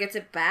gets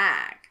it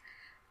back.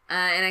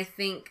 And I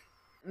think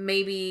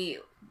maybe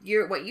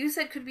what you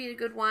said could be a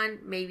good one.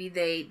 Maybe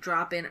they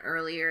drop in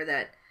earlier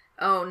that,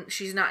 oh,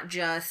 she's not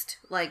just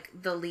like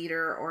the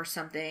leader or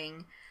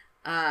something,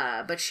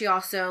 but she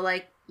also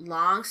like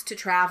longs to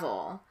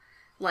travel,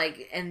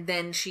 like, and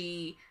then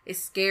she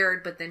is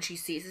scared, but then she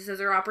sees this as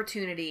her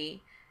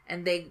opportunity,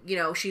 and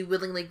she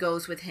willingly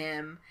goes with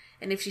him.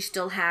 And if she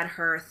still had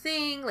her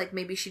thing, like,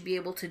 maybe she'd be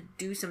able to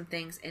do some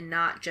things and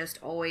not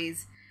just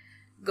always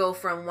go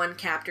from one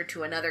captor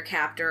to another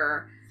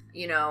captor,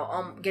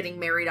 getting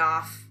married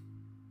off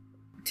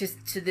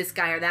to this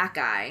guy or that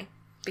guy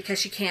because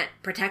she can't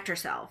protect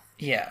herself.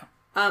 Yeah.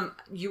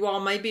 You all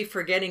may be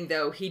forgetting,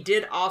 though, he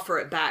did offer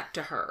it back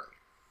to her.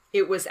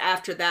 It was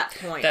after that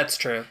point. That's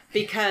true.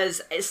 Because,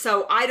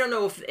 so I don't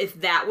know if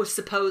that was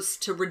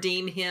supposed to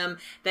redeem him.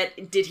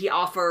 Did he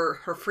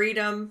offer her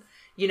freedom?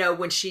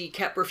 When she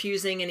kept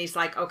refusing, and he's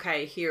like,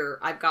 okay, here,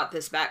 I've got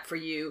this back for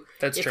you.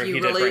 That's true.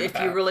 You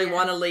really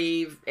want to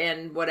leave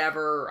and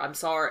whatever, I'm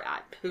sorry.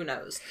 Who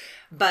knows?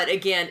 But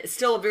again, it's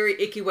still a very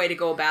icky way to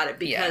go about it,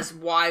 because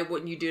why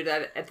wouldn't you do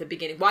that at the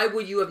beginning? Why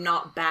would you have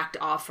not backed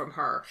off from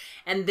her?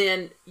 And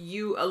then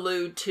you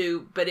allude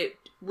to, but it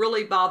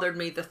really bothered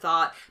me, the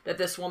thought that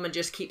this woman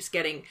just keeps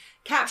getting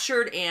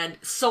captured and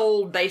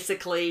sold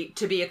basically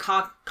to be a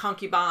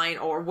concubine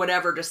or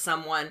whatever to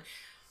someone.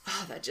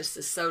 Oh, that just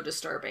is so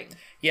disturbing.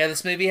 Yeah,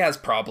 this movie has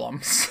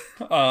problems.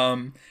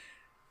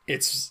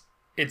 It's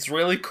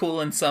really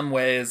cool in some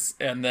ways,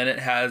 and then it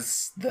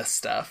has this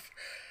stuff.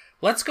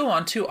 Let's go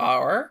on to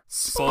our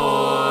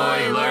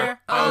spoiler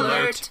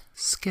alert.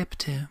 Skip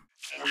to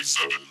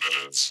 47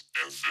 minutes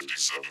and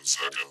 57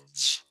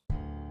 seconds.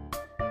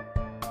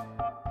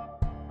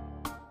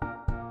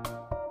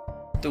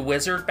 The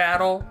wizard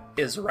battle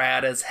is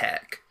rad as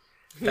heck.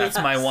 That's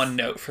my one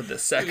note for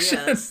this section.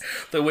 Yes.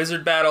 The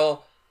wizard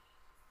battle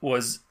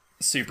was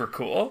super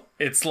cool.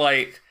 It's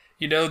like,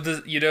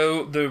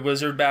 the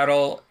wizard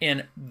battle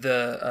in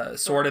the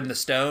Sword in the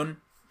Stone,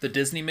 the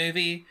Disney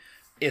movie.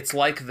 It's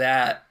like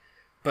that,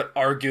 but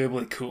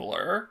arguably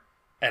cooler.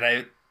 And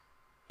I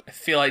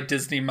feel like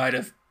Disney might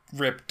have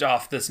ripped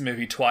off this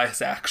movie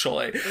twice,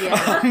 actually,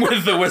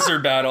 with the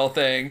wizard battle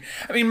thing.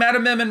 I mean,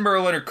 Madame Mim and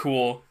Merlin are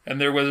cool, and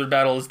their wizard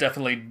battle is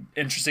definitely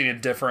interesting and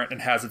different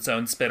and has its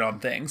own spin on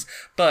things.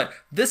 But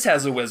this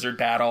has a wizard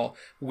battle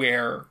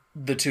where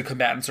the two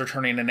combatants are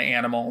turning into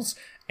animals,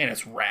 and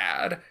it's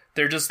rad.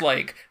 They're just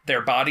like,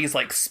 their bodies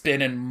like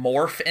spin and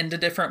morph into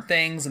different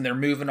things, and they're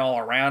moving all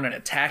around and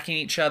attacking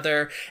each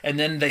other, and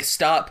then they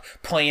stop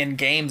playing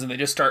games and they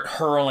just start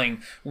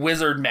hurling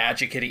wizard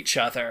magic at each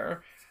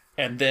other.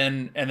 And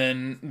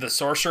then the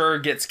sorcerer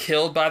gets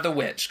killed by the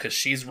witch because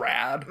she's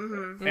rad,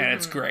 and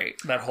it's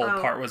great. That whole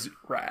part was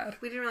rad.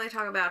 We didn't really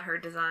talk about her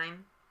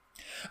design.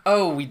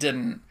 Oh, we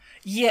didn't.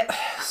 Yeah.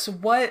 So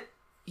what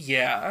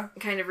Yeah.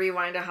 kind of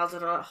rewind to how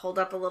to hold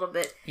up a little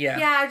bit. Yeah.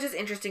 Yeah, just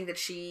interesting that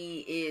she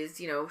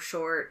is,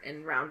 short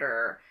and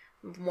rounder,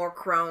 more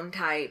crone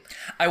type.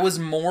 I was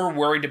more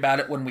worried about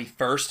it when we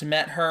first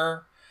met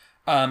her,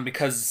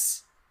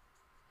 because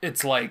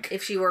it's like...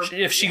 If she were...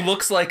 If she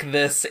looks like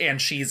this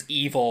and she's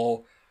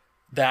evil,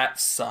 that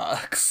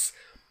sucks.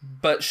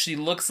 But she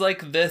looks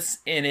like this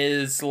and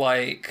is,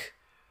 like...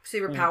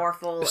 super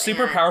powerful.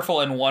 Super powerful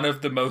and one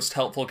of the most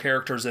helpful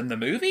characters in the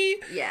movie.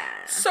 Yeah.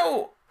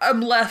 So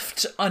I'm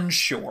left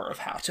unsure of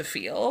how to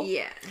feel.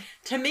 Yeah.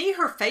 To me,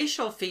 her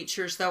facial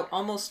features, though,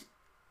 almost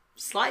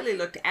slightly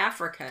looked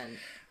African.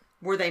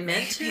 Were they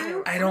meant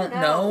to? I don't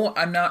know.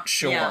 I'm not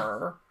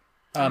sure.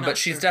 Yeah. But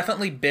she's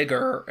definitely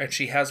bigger, and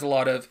she has a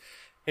lot of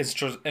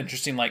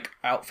interesting, like,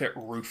 outfit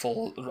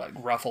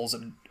ruffles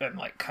and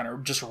like, kind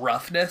of just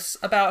roughness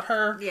about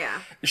her.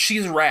 Yeah.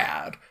 She's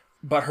rad,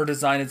 but her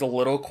design is a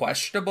little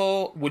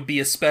questionable. Would be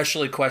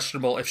especially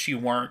questionable if she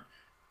weren't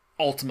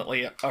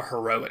ultimately a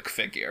heroic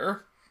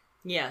figure.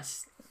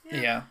 Yes.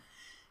 Yeah.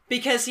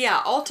 Because,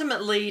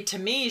 ultimately, to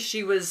me,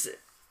 she was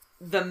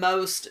the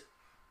most...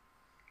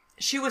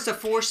 She was a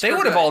force. They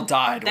would have all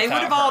died. They would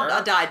have without all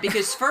her. died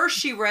because first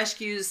she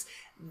rescues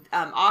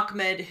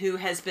Ahmed, who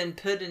has been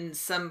put in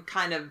some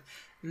kind of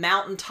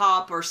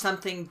mountaintop or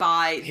something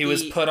by. He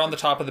was put on the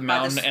top of the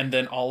mountain, the- and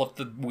then all of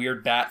the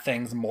weird bat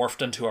things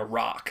morphed into a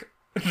rock.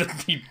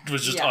 He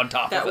was just on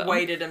top of that him.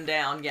 weighted him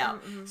down. Yeah.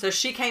 So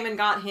she came and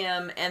got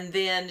him, and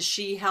then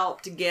she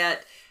helped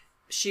get.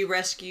 She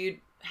rescued.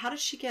 How did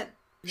she get?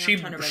 No, I'm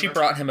trying to She remember.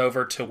 brought him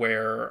over to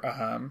where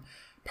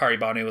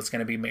Paribanu was going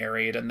to be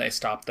married, and they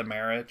stopped the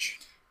marriage.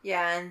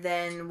 Yeah, and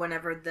then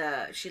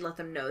whenever she let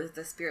them know that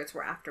the spirits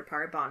were after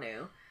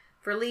Paribanu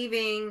for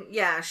leaving,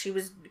 she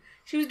was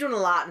doing a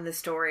lot in the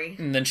story.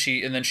 And then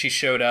she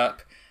showed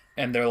up,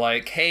 and they're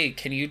like, "Hey,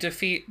 can you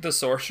defeat the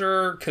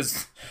sorcerer?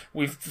 Because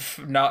we've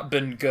not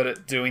been good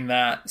at doing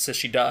that." So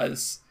she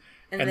does,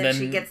 And then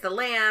she gets the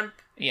lamp,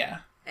 yeah,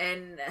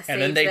 and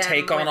then they saves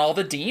take them on with- all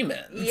the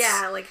demons.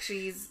 Yeah, like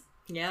she's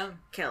Yeah.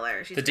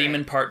 killer. She's The great.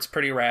 demon part's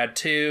pretty rad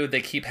too. They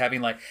keep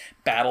having like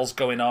battles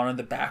going on in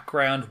the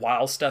background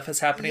while stuff is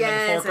happening in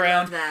Yes, the I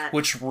foreground, love that.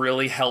 which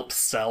really helps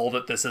sell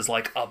that this is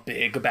like a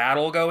big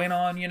battle going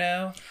on, you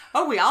know?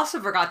 Oh, we also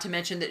forgot to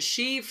mention that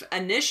she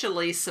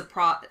initially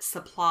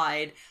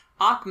supplied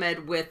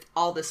Ahmed with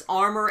all this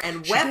armor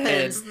and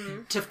weapons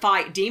to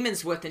fight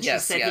demons with, and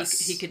Yes, she said yes.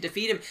 he could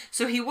defeat him.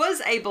 So he was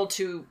able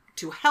to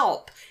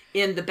help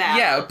in the battle.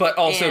 Yeah, but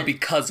also And-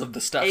 because of the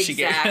stuff she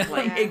gave.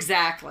 exactly, Yeah.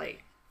 exactly.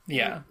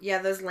 Yeah. Yeah,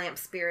 those lamp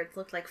spirits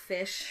looked like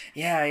fish.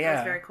 Yeah, That yeah.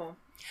 was very cool.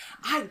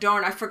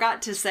 I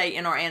forgot to say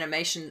in our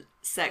animation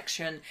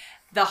section,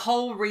 the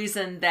whole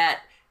reason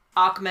that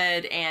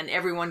Ahmed and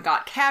everyone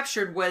got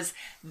captured was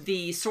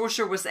the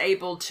sorcerer was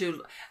able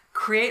to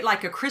create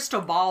like a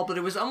crystal ball, but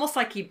it was almost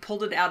like he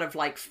pulled it out of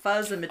like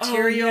fuzz and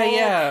material. Oh,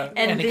 yeah.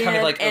 And he then, kind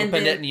of, like,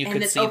 opened it and you and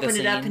could then see the opened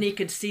it up scene. and he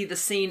could see the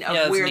scene of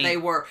Yeah, that's where neat. they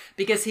were,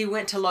 because he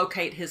went to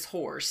locate his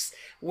horse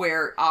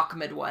where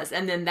Ahmed was,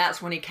 and then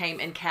that's when he came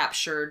and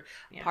captured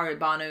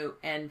Paribanu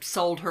and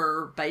sold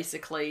her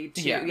basically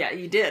to Yeah.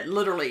 he did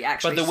literally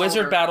actually. But the sold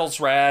wizard her. battle's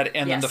rad,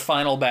 and then Yes. the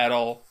final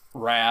battle,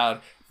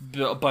 rad.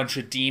 A bunch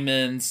of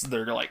demons,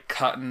 they're like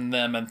cutting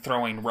them and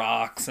throwing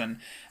rocks, and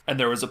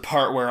there was a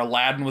part where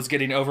Aladdin was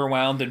getting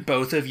overwhelmed, and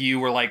both of you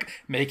were like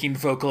making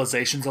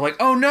vocalizations of like,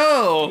 "Oh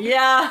no!"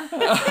 Yeah.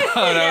 And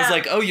I was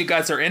like, "Oh, you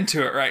guys are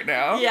into it right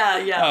now."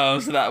 Yeah.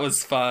 So that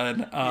was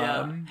fun.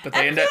 But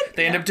they And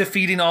end up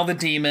defeating all the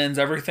demons.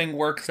 Everything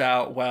works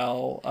out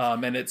well.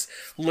 And it's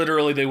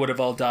literally they would have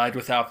all died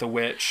without the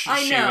witch. I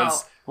She know.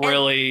 was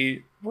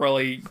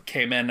really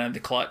came in the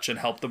clutch and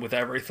helped them with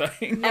everything.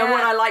 And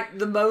what I liked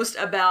the most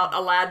about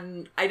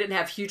Aladdin, I didn't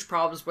have huge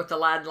problems with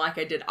Aladdin like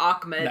I did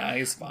Ahmed. Nah,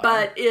 he's fine.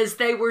 But is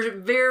they were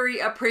very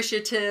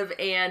appreciative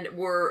and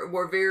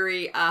were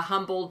very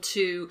humble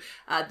to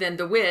then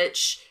the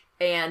witch.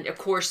 And of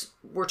course,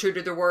 were true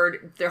to their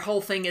word. Their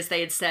whole thing is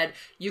they had said,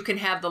 "You can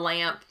have the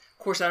lamp."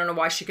 Of course, I don't know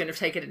why she couldn't have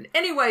taken it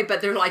anyway,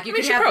 but they're like, she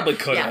probably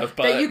could have,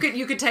 but- you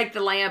could take the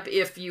lamp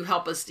if you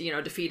help us,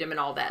 defeat him and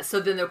all that. So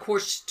then, of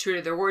course, true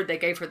to their word, they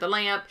gave her the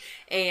lamp,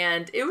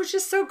 and it was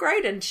just so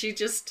great. And she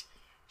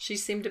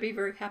seemed to be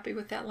very happy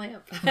with that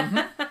lamp.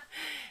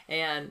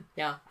 And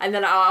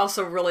then I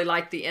also really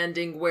like the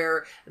ending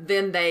where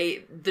then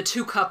the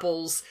two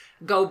couples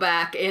go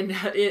back in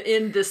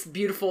this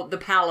the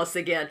palace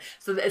again.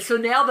 So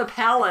now the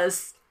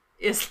palace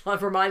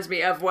reminds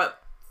me of what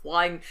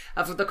flying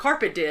of the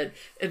carpet did.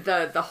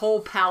 The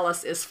whole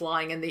palace is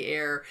flying in the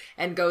air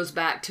and goes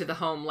back to the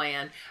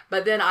homeland.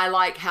 But then I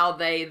like how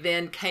they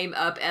then came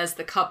up as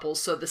the couple.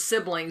 So the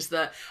siblings,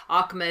 the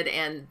Ahmed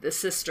and the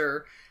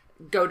sister,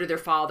 go to their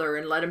father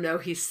and let him know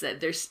he said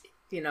there's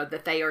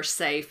that they are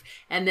safe,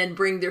 and then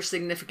bring their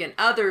significant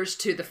others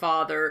to the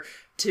father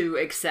to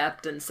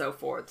accept and so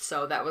forth.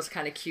 So that was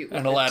kind of cute. With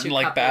And the Aladdin two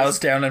like couples. bows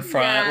down in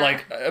front,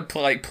 Yeah.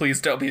 like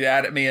please don't be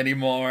mad at me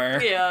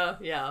anymore. Yeah.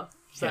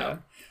 So. Yeah.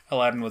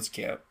 Aladdin was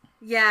cute.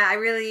 Yeah,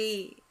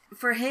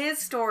 for his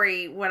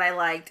story, what I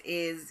liked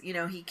is,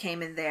 he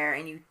came in there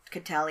and you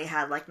could tell he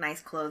had like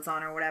nice clothes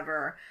on or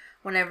whatever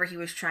whenever he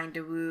was trying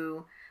to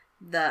woo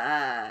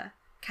the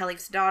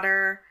Caliph's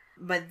daughter.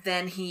 But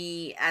then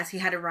as he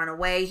had to run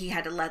away, he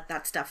had to let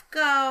that stuff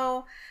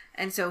go.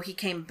 And so he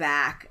came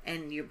back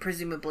and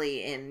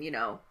presumably in,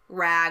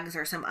 rags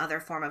or some other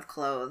form of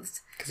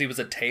clothes. Because he was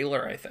a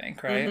tailor, I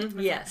think, right? Mm-hmm.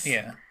 Yes.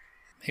 Yeah.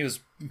 He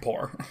was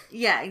poor.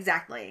 Yeah,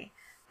 exactly.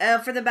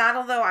 For the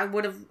battle, though, I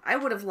would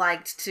have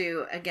liked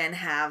to again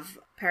have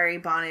Peri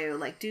Banu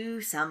like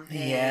do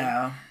something.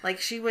 Yeah. Like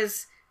she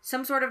was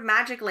some sort of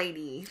magic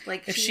lady.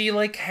 Like if she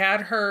like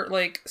had her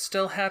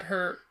still had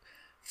her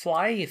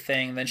fly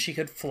thing, then she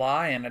could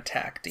fly and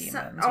attack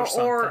demons or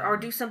something. Or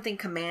do something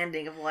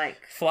commanding of like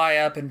fly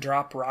up and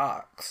drop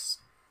rocks.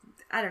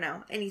 I don't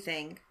know,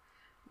 anything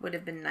would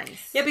have been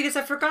nice. Yeah, because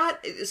I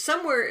forgot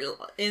somewhere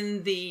in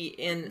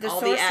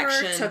all the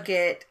action took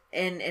it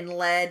and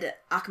led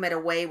Ahmed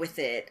away with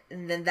it,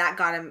 and then that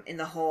got him in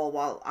the hole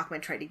while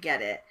Ahmed tried to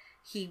get it.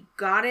 He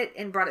got it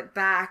and brought it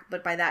back,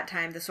 but by that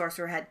time the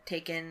sorcerer had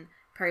taken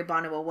Peri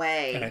Banu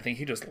away. And I think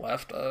he just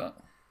left it.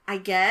 I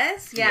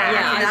guess.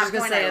 Yeah, I was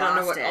gonna say I don't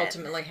know what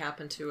ultimately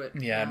happened to it.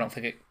 Yeah, I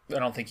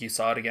don't think you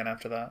saw it again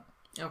after that.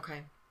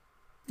 Okay.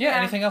 Yeah,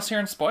 anything else here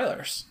in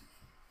spoilers?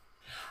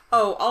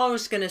 Oh, all I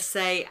was gonna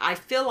say, I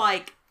feel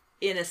like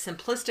in a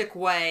simplistic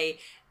way,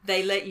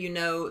 they let you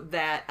know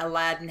that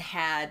Aladdin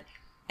had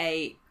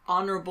a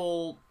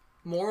honorable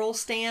moral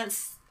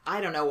stance,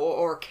 I don't know,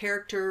 or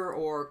character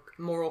or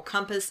moral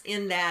compass,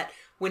 in that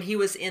when he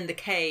was in the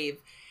cave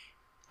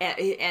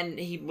and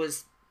he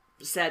was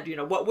said,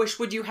 what wish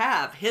would you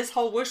have? His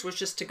whole wish was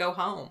just to go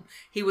home.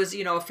 He was,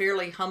 a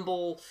fairly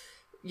humble,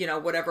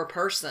 whatever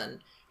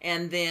person.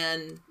 And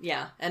then,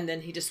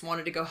 he just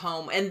wanted to go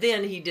home. And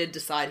then he did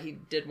decide he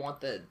did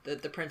want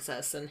the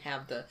princess and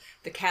have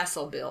the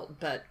castle built.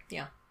 But,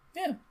 yeah.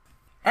 Yeah.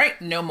 All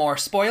right, no more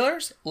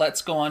spoilers.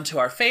 Let's go on to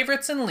our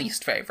favorites and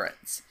least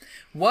favorites.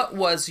 What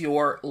was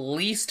your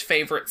least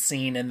favorite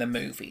scene in the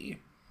movie?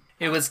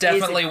 It was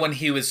definitely when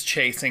he was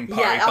chasing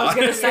Peri Banu. Yeah, I was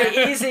going to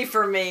say, easy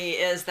for me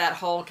is that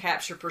whole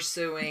capture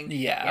pursuing.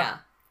 Yeah.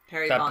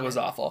 Peri Banu. That was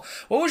awful.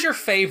 What was your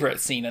favorite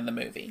scene in the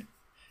movie?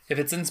 If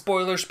it's in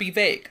spoilers, be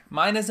vague.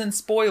 Mine is in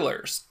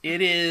spoilers.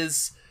 It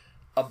is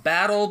a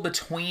battle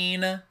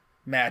between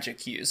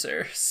magic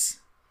users.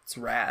 It's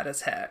rad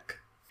as heck.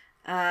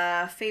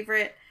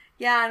 Favorite?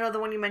 Yeah, I know the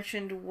one you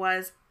mentioned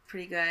was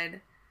pretty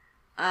good.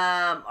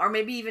 Or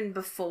maybe even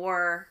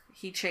before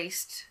he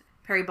chased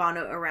Peri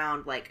Banu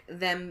around, like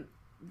the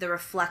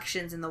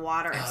reflections in the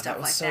water and stuff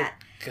like that.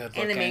 Good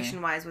looking.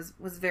 Animation wise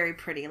was very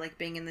pretty, like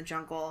being in the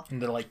jungle.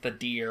 And the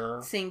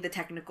deer. Seeing the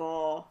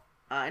technical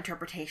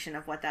interpretation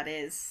of what that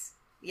is.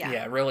 Yeah.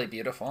 Yeah, really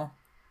beautiful.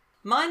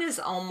 Mine is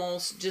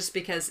almost just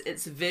because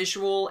it's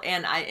visual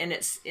and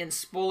it's in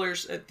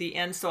spoilers at the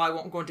end, so I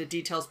won't go into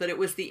details, but it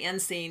was the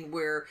end scene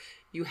where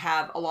you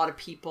have a lot of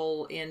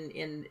people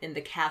in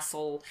the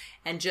castle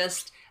and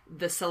just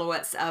the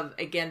silhouettes of,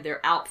 again,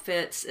 their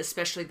outfits,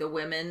 especially the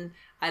women.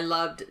 I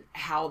loved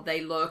how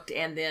they looked,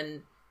 and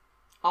then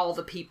all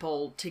the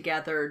people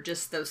together,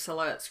 just those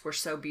silhouettes were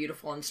so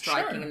beautiful and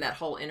striking, and that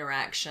whole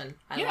interaction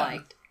I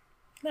liked.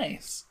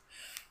 Nice.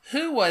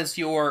 Who was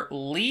your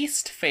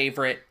least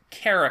favorite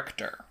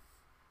character?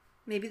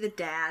 Maybe the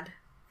dad,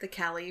 the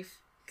Caliph,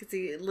 because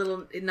he's a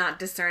little not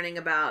discerning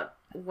about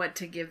what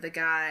to give the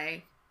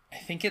guy. I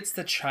think it's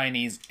the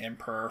Chinese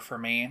emperor for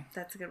me.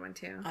 That's a good one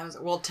too.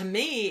 To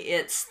me,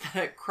 it's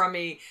the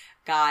crummy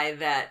guy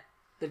that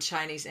the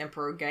Chinese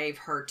emperor gave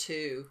her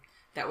to.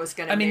 That was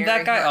going to marry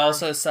that guy her.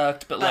 also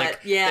sucked, but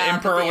the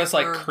emperor was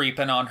like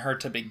creeping on her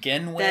to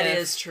begin with. That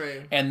is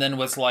true. And then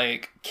was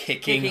like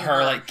kicking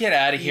her, like, get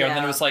out of here. Yeah. And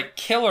then it was like,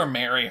 kill or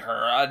marry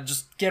her.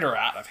 Just get her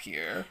out of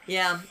here.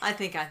 Yeah, I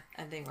think.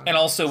 And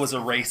also was a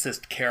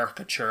racist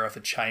caricature of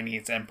a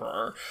Chinese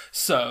emperor.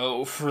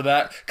 So for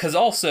that, because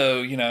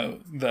also,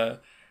 the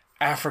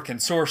African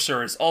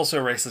sorcerer is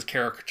also a racist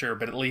caricature,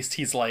 but at least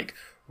he's like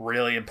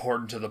really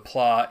important to the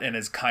plot and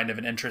is kind of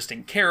an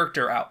interesting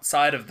character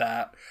outside of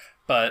that.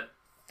 But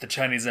the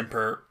Chinese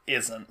emperor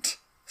isn't.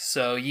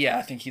 So yeah,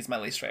 I think he's my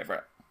least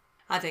favorite.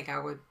 I think I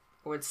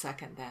would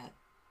second that.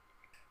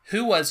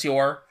 Who was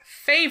your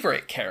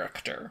favorite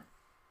character?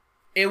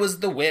 It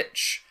was the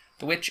witch.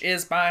 The witch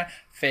is my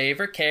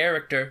favorite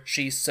character.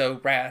 She's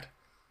so rad.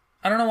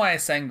 I don't know why I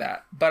sang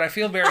that, but I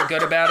feel very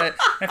good about it.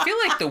 I feel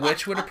like the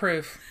witch would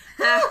approve.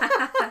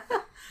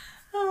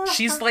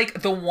 She's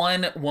like the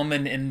one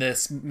woman in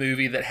this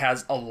movie that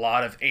has a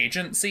lot of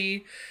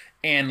agency,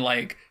 and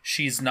like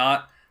she's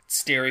not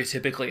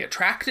stereotypically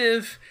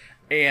attractive,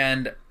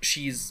 and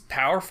she's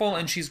powerful,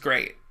 and she's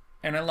great,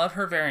 and I love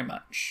her very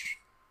much.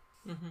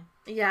 Mm-hmm.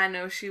 Yeah, I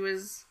know, she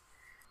was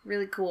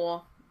really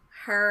cool.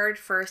 Her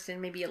first,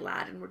 and maybe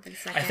Aladdin would be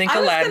second. I think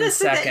Aladdin's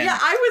second. Yeah,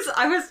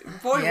 I was.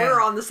 Boy, we're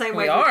on the same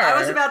wavelength. I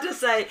was about to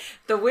say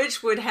the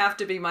witch would have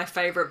to be my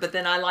favorite, but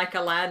then I like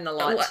Aladdin a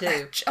lot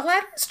too.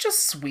 Aladdin's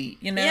just sweet,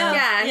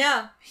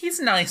 Yeah. He's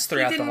nice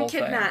throughout the whole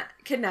thing.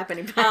 kidnap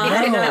anybody.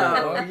 I No.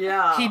 know,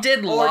 yeah. He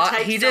did Or lie.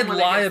 take He did someone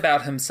lie against-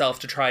 about himself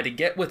to try to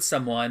get with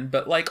someone,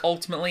 but like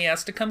ultimately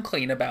has to come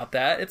clean about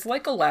that. It's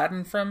like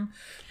Aladdin from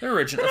the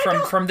original,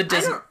 from the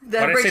Disney. the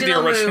Why did I say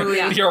original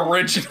movie. the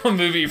original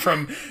movie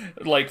from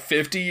like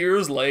 50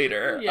 years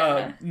later.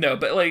 Yeah. No,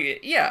 but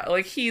like yeah,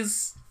 like he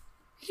was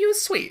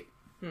sweet.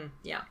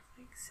 Yeah.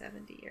 Like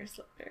 70 years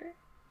later.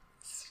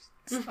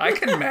 I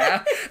can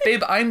math,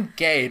 babe. I'm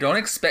gay. Don't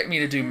expect me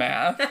to do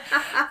math.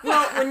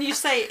 Well, when you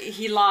say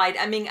he lied,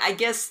 I mean, I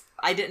guess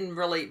I didn't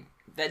really.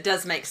 That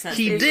does make sense.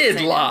 He that you did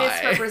say that. lie.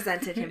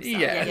 Misrepresented himself.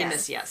 Yeah. Yeah,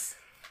 he yes.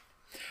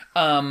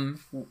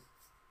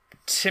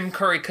 Tim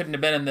Curry couldn't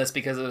have been in this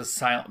because it was a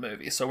silent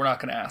movie, so we're not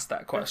going to ask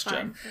that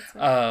question. That's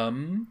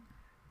fine.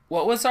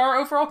 What was our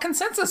overall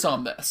consensus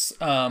on this?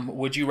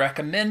 Would you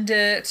recommend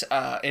it?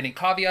 Any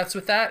caveats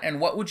with that?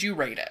 And what would you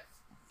rate it?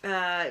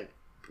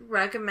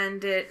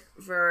 Recommend it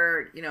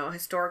for,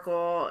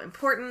 historical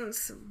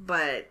importance,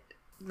 but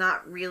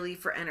not really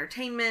for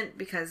entertainment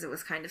because it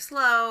was kind of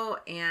slow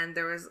and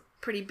there was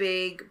pretty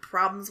big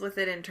problems with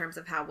it in terms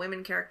of how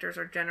women characters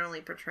are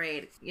generally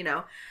portrayed,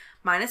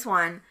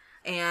 -1.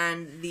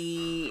 And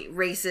the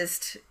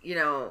racist,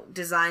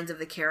 designs of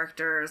the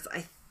characters.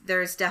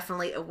 There's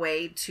definitely a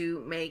way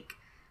to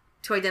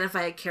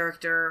identify a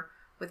character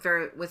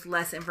with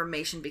less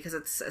information because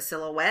it's a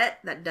silhouette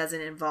that doesn't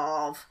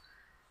involve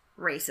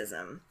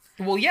racism.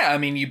 Well, yeah, I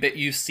mean,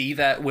 you see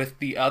that with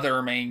the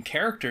other main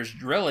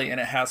characters, really, and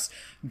it has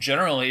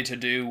generally to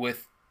do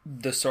with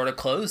the sort of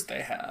clothes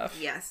they have.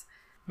 Yes.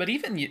 But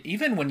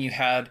even when you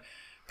had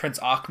Prince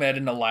Ahmed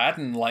and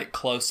Aladdin like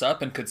close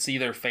up and could see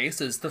their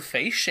faces, the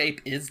face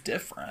shape is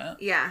different.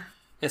 Yeah.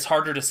 It's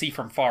harder to see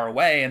from far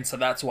away, and so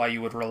that's why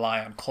you would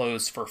rely on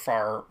clothes for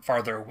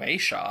farther away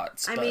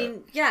shots. I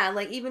mean, yeah,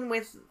 like even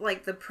with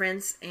like the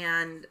prince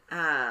and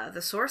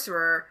the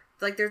sorcerer,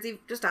 like there's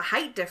just a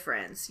height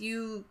difference.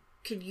 You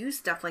could use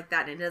stuff like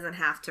that, and it doesn't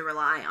have to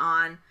rely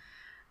on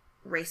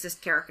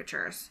racist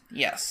caricatures.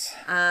 yes.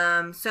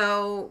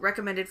 So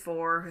recommended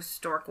for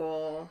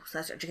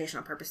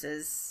historical/educational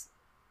purposes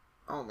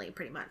only,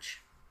 pretty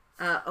much.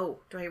 Do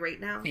I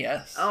rate now?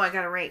 Yes. Oh, I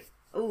gotta rate.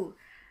 Ooh.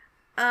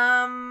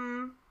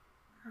 Oh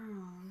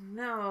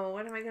no,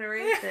 what am I gonna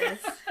rate this?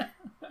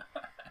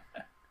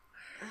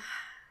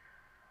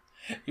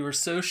 You were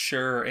so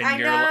sure in I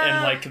in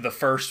know. like the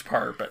first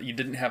part, but you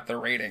didn't have the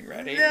rating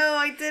ready. No,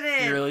 I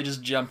didn't. You really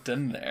just jumped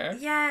in there.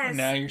 Yes. And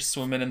now you're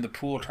swimming in the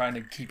pool trying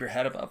to keep your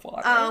head above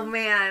water. Oh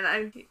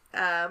man,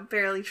 I'm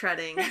barely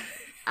treading.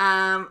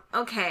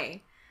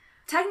 Okay.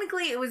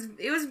 Technically, it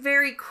was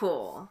very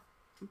cool,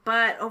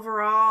 but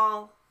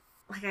overall,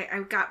 like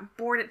I got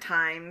bored at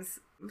times.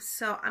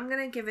 So I'm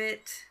gonna give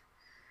it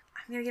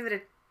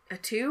a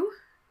 2.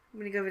 I'm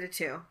gonna give it a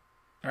 2.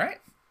 All right.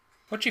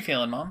 What you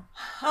feeling, Mom?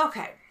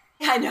 Okay.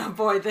 I know,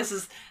 boy,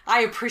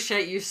 I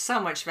appreciate you so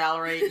much,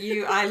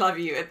 Valerie. I love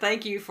you. And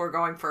thank you for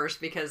going first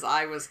because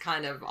I was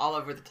kind of all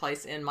over the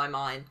place in my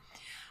mind.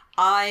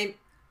 I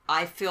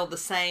feel the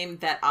same,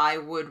 that I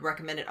would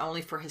recommend it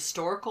only for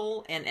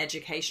historical and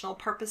educational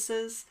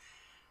purposes.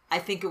 I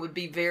think it would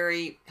be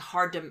very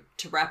hard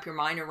to wrap your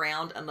mind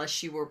around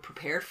unless you were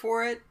prepared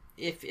for it.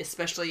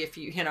 Especially if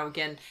you,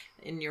 again,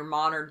 in your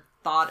modern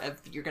thought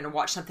of you're going to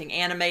watch something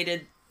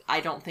animated, I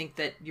don't think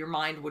that your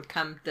mind would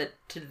come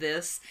to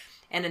this.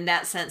 And in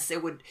that sense,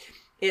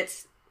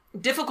 it's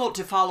difficult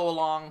to follow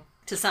along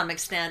to some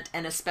extent,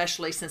 and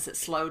especially since it's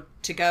slow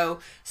to go.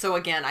 So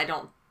again, I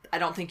don't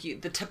think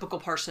the typical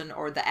person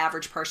or the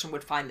average person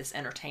would find this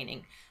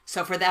entertaining.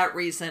 So for that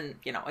reason,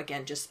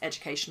 again, just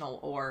educational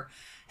or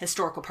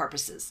historical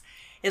purposes.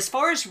 As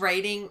far as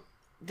rating,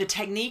 the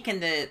technique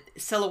and the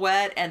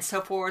silhouette and so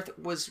forth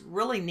was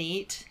really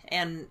neat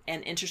and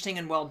interesting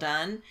and well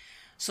done.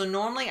 So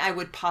normally I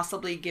would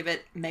possibly give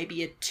it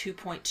maybe a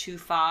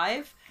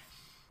 2.25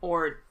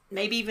 or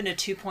maybe even a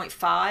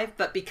 2.5,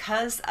 but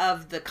because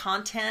of the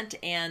content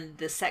and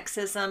the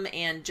sexism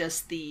and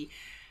just the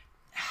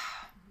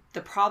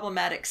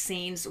problematic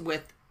scenes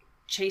with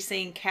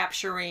chasing,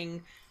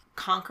 capturing,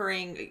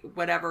 conquering,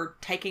 whatever,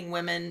 taking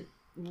women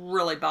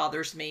really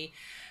bothers me.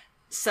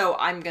 So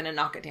I'm going to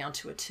knock it down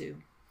to a 2.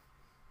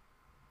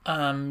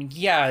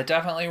 Yeah, I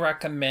definitely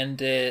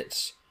recommend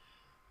it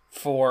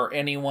for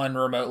anyone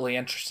remotely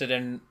interested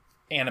in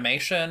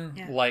animation.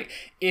 Yeah. Like,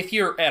 if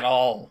you're at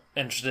all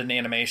interested in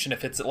animation,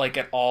 if it's like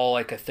at all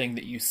like a thing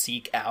that you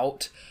seek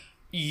out,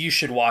 you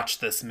should watch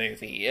this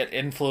movie. It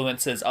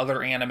influences other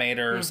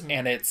animators,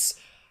 and it's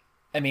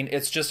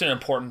just an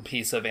important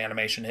piece of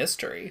animation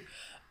history.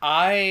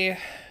 I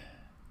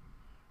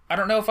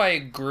don't know if I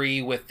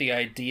agree with the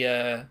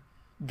idea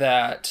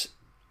that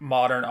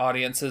modern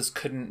audiences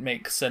couldn't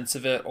make sense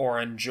of it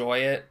or enjoy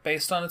it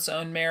based on its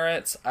own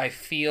merits. I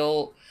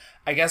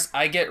guess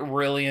I get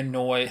really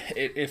annoyed.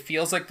 It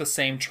feels like the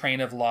same train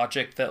of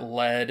logic that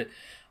led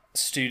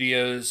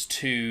studios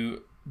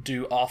to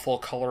do awful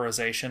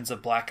colorizations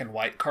of black and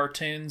white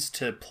cartoons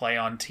to play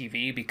on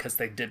TV because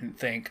they didn't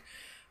think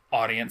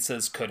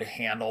audiences could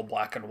handle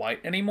black and white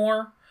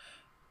anymore.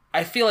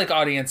 I feel like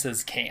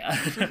audiences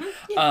can.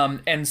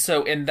 And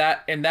so in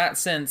that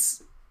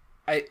sense,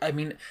 I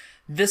mean,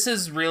 this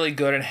is really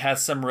good and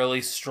has some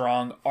really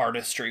strong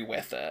artistry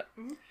with it.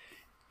 Mm-hmm.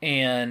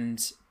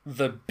 And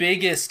the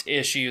biggest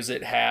issues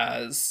it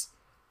has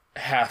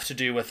have to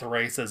do with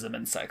racism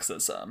and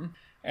sexism.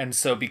 And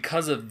so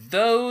because of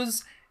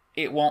those,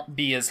 it won't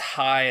be as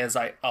high as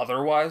I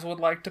otherwise would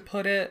like to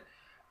put it.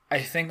 I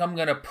think I'm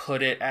going to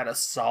put it at a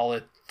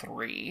solid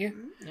 3.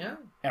 Yeah.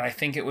 And I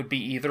think it would be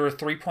either a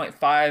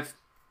 3.5,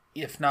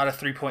 if not a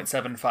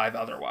 3.75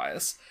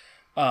 otherwise.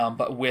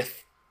 But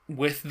with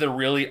the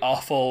really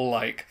awful,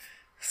 like,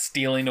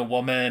 stealing a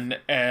woman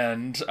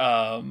and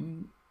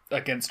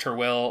against her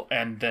will,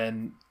 and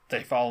then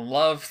they fall in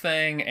love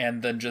thing,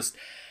 and then just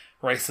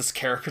racist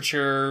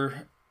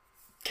caricature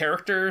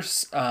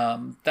characters,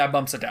 that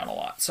bumps it down a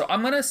lot. So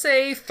I'm going to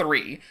say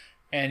 3.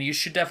 And you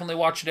should definitely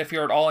watch it if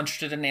you're at all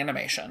interested in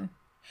animation.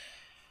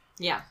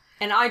 Yeah.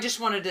 And I just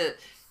wanted to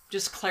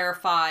just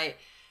clarify,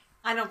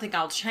 I don't think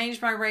I'll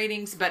change my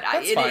ratings, but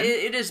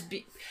it is...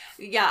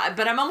 Yeah,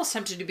 but I'm almost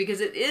tempted to,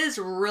 because it is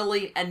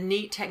really a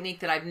neat technique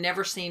that I've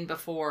never seen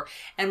before.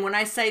 And when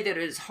I say that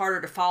it is harder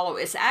to follow,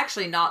 it's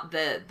actually not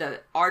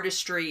the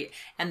artistry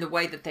and the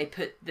way that they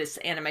put this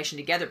animation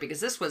together, because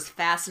this was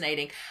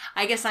fascinating.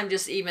 I guess I'm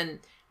just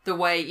even... the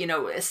way, you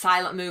know, a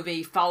silent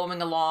movie,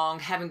 following along,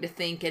 having to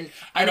think, and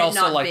I'd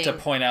also like to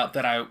point out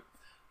that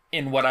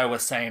in what I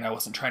was saying, I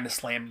wasn't trying to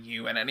slam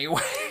you in any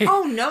way.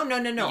 Oh, no.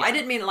 Yeah. I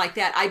didn't mean it like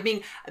that. I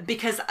mean,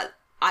 because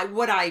I'm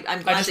glad I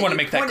just want to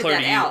make that clear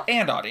to you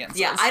and audiences.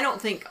 Yeah, I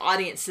don't think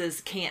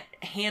audiences can't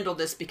handle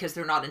this because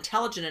they're not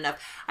intelligent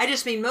enough. I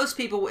just mean most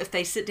people, if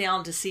they sit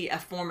down to see a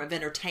form of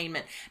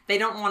entertainment, they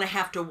don't want to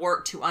have to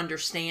work to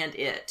understand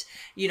it,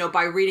 you know,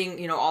 by reading,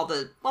 you know, all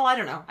the, well, I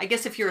don't know. I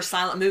guess if you're a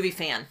silent movie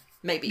fan,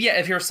 maybe. Yeah,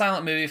 if you're a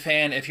silent movie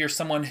fan, if you're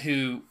someone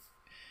who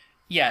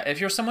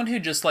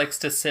just likes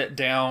to sit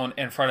down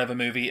in front of a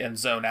movie and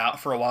zone out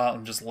for a while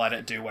and just let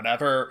it do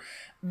whatever,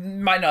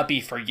 might not be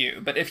for you.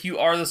 But if you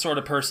are the sort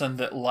of person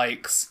that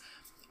likes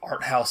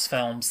art house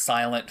films,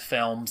 silent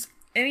films,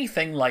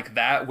 anything like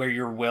that where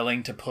you're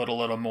willing to put a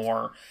little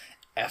more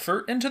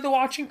effort into the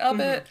watching of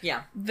it,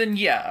 then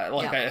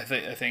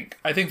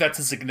I think that's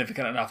a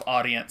significant enough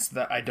audience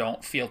that I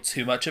don't feel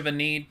too much of a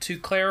need to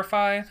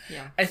clarify.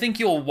 I think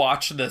you'll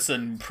watch this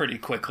and pretty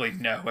quickly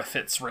know if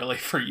it's really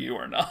for you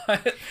or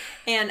not.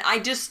 And I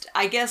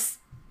guess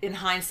in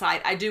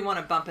hindsight, I do want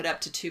to bump it up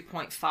to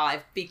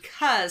 2.5,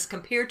 because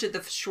compared to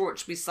the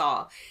shorts we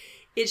saw,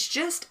 it's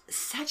just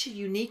such a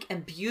unique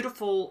and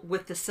beautiful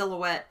with the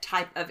silhouette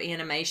type of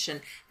animation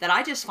that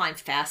I just find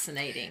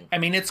fascinating. I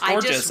mean, it's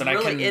gorgeous,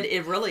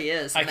 it really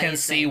is. I amazing. can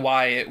see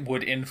why it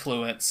would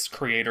influence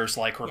creators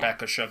like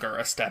Rebecca Sugar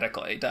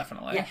aesthetically,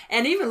 definitely. Yeah,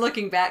 and even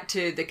looking back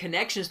to the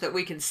connections that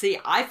we can see,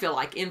 I feel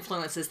like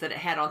influences that it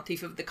had on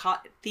Thief and the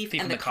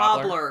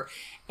Cobbler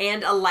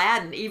and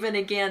Aladdin. Even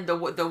again,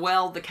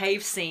 the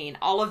cave scene,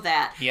 all of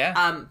that.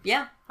 Yeah.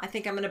 I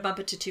think I'm going to bump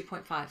it to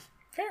 2.5.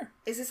 Fair.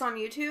 Is this on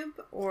YouTube,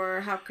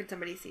 or how could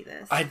somebody see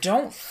this? I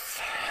don't.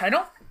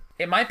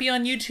 It might be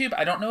on YouTube.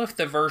 I don't know if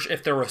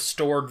the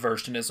restored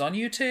version is on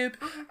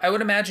YouTube. Okay. I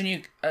would imagine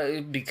you,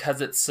 because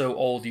it's so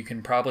old, you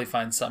can probably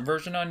find some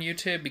version on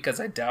YouTube,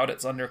 because I doubt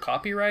it's under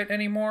copyright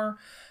anymore.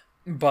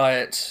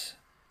 But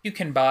you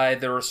can buy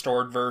the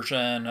restored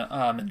version,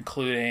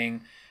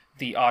 including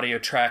the audio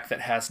track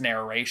that has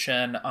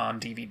narration on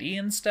DVD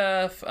and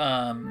stuff.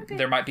 Okay.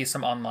 There might be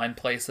some online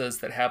places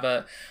that have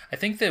I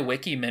think the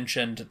wiki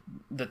mentioned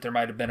that there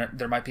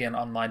might be an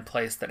online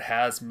place that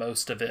has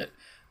most of it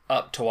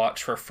up to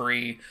watch for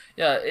free.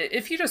 Yeah,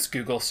 if you just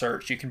Google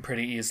search, you can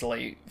pretty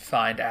easily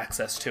find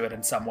access to it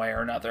in some way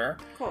or another.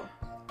 Cool.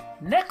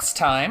 Next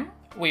time,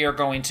 we are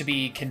going to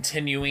be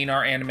continuing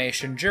our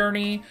animation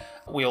journey.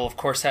 We'll, of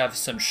course, have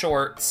some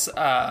shorts,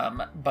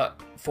 but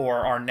for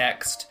our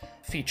next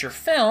feature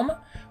film,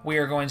 we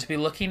are going to be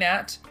looking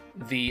at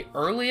the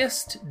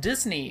earliest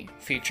Disney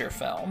feature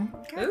film.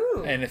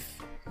 Ooh. And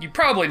if you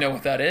probably know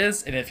what that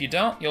is, and if you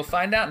don't, you'll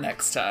find out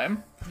next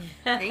time.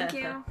 Thank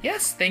you.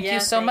 Yes, thank you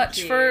so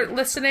much for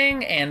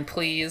listening, and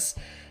please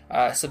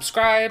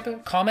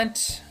subscribe,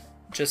 comment,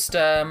 just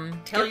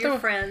tell your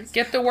friends,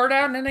 get the word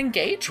out, and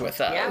engage with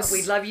us. Yeah,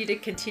 we'd love you to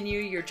continue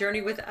your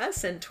journey with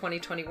us in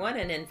 2021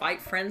 and invite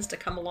friends to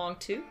come along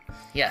too.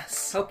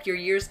 Yes. Hope your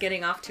year's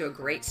getting off to a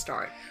great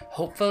start.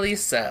 Hopefully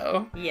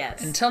so.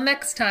 Yes. Until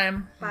next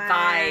time.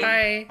 Bye.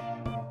 Bye.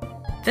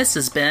 This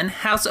has been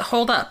How's It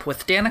Hold Up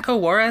with Danica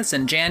Juarez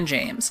and Jan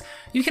James.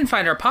 You can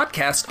find our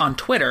podcast on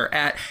Twitter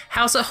at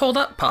How's It Hold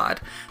Up Pod.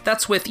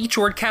 That's with each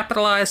word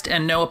capitalized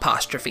and no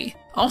apostrophe.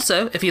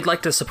 Also, if you'd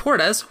like to support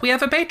us, we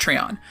have a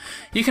Patreon.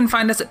 You can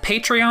find us at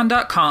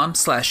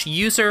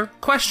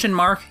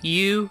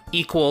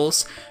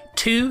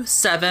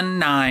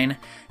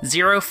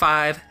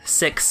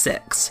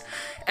patreon.com/user_2790566.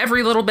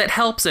 Every little bit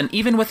helps, and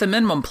even with a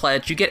minimum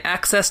pledge, you get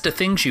access to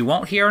things you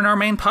won't hear in our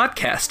main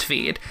podcast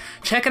feed.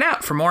 Check it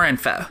out for more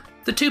info.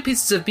 The 2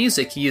 pieces of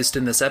music used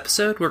in this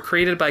episode were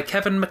created by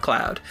Kevin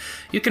MacLeod.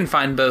 You can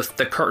find both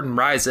The Curtain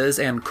Rises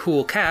and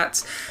Cool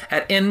Cats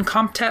at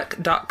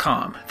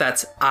incomptech.com.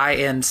 That's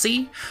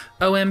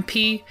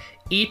INCOMPTECH.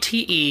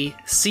 etech.com.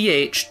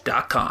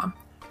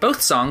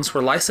 Both songs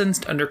were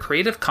licensed under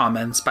Creative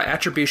Commons by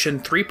Attribution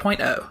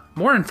 3.0.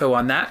 More info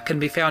on that can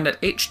be found at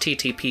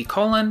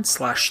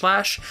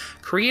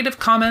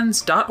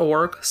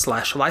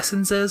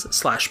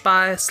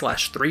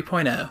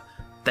http://creativecommons.org/licenses/by/3.0.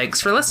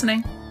 Thanks for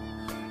listening.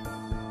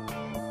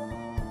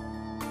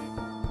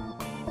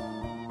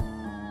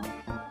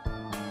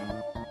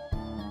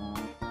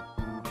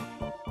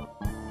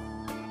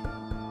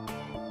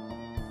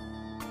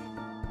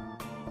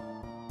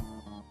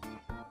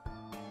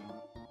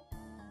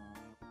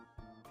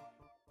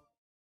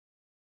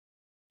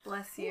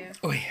 Bless you.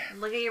 Oy.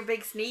 Look at your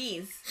big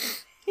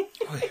sneeze.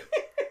 Oy.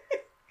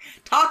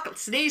 Talk,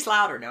 sneeze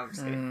louder. No, I'm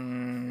just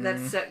kidding.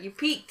 That's so, you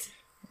peaked.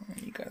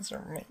 You guys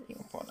are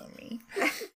making fun of me.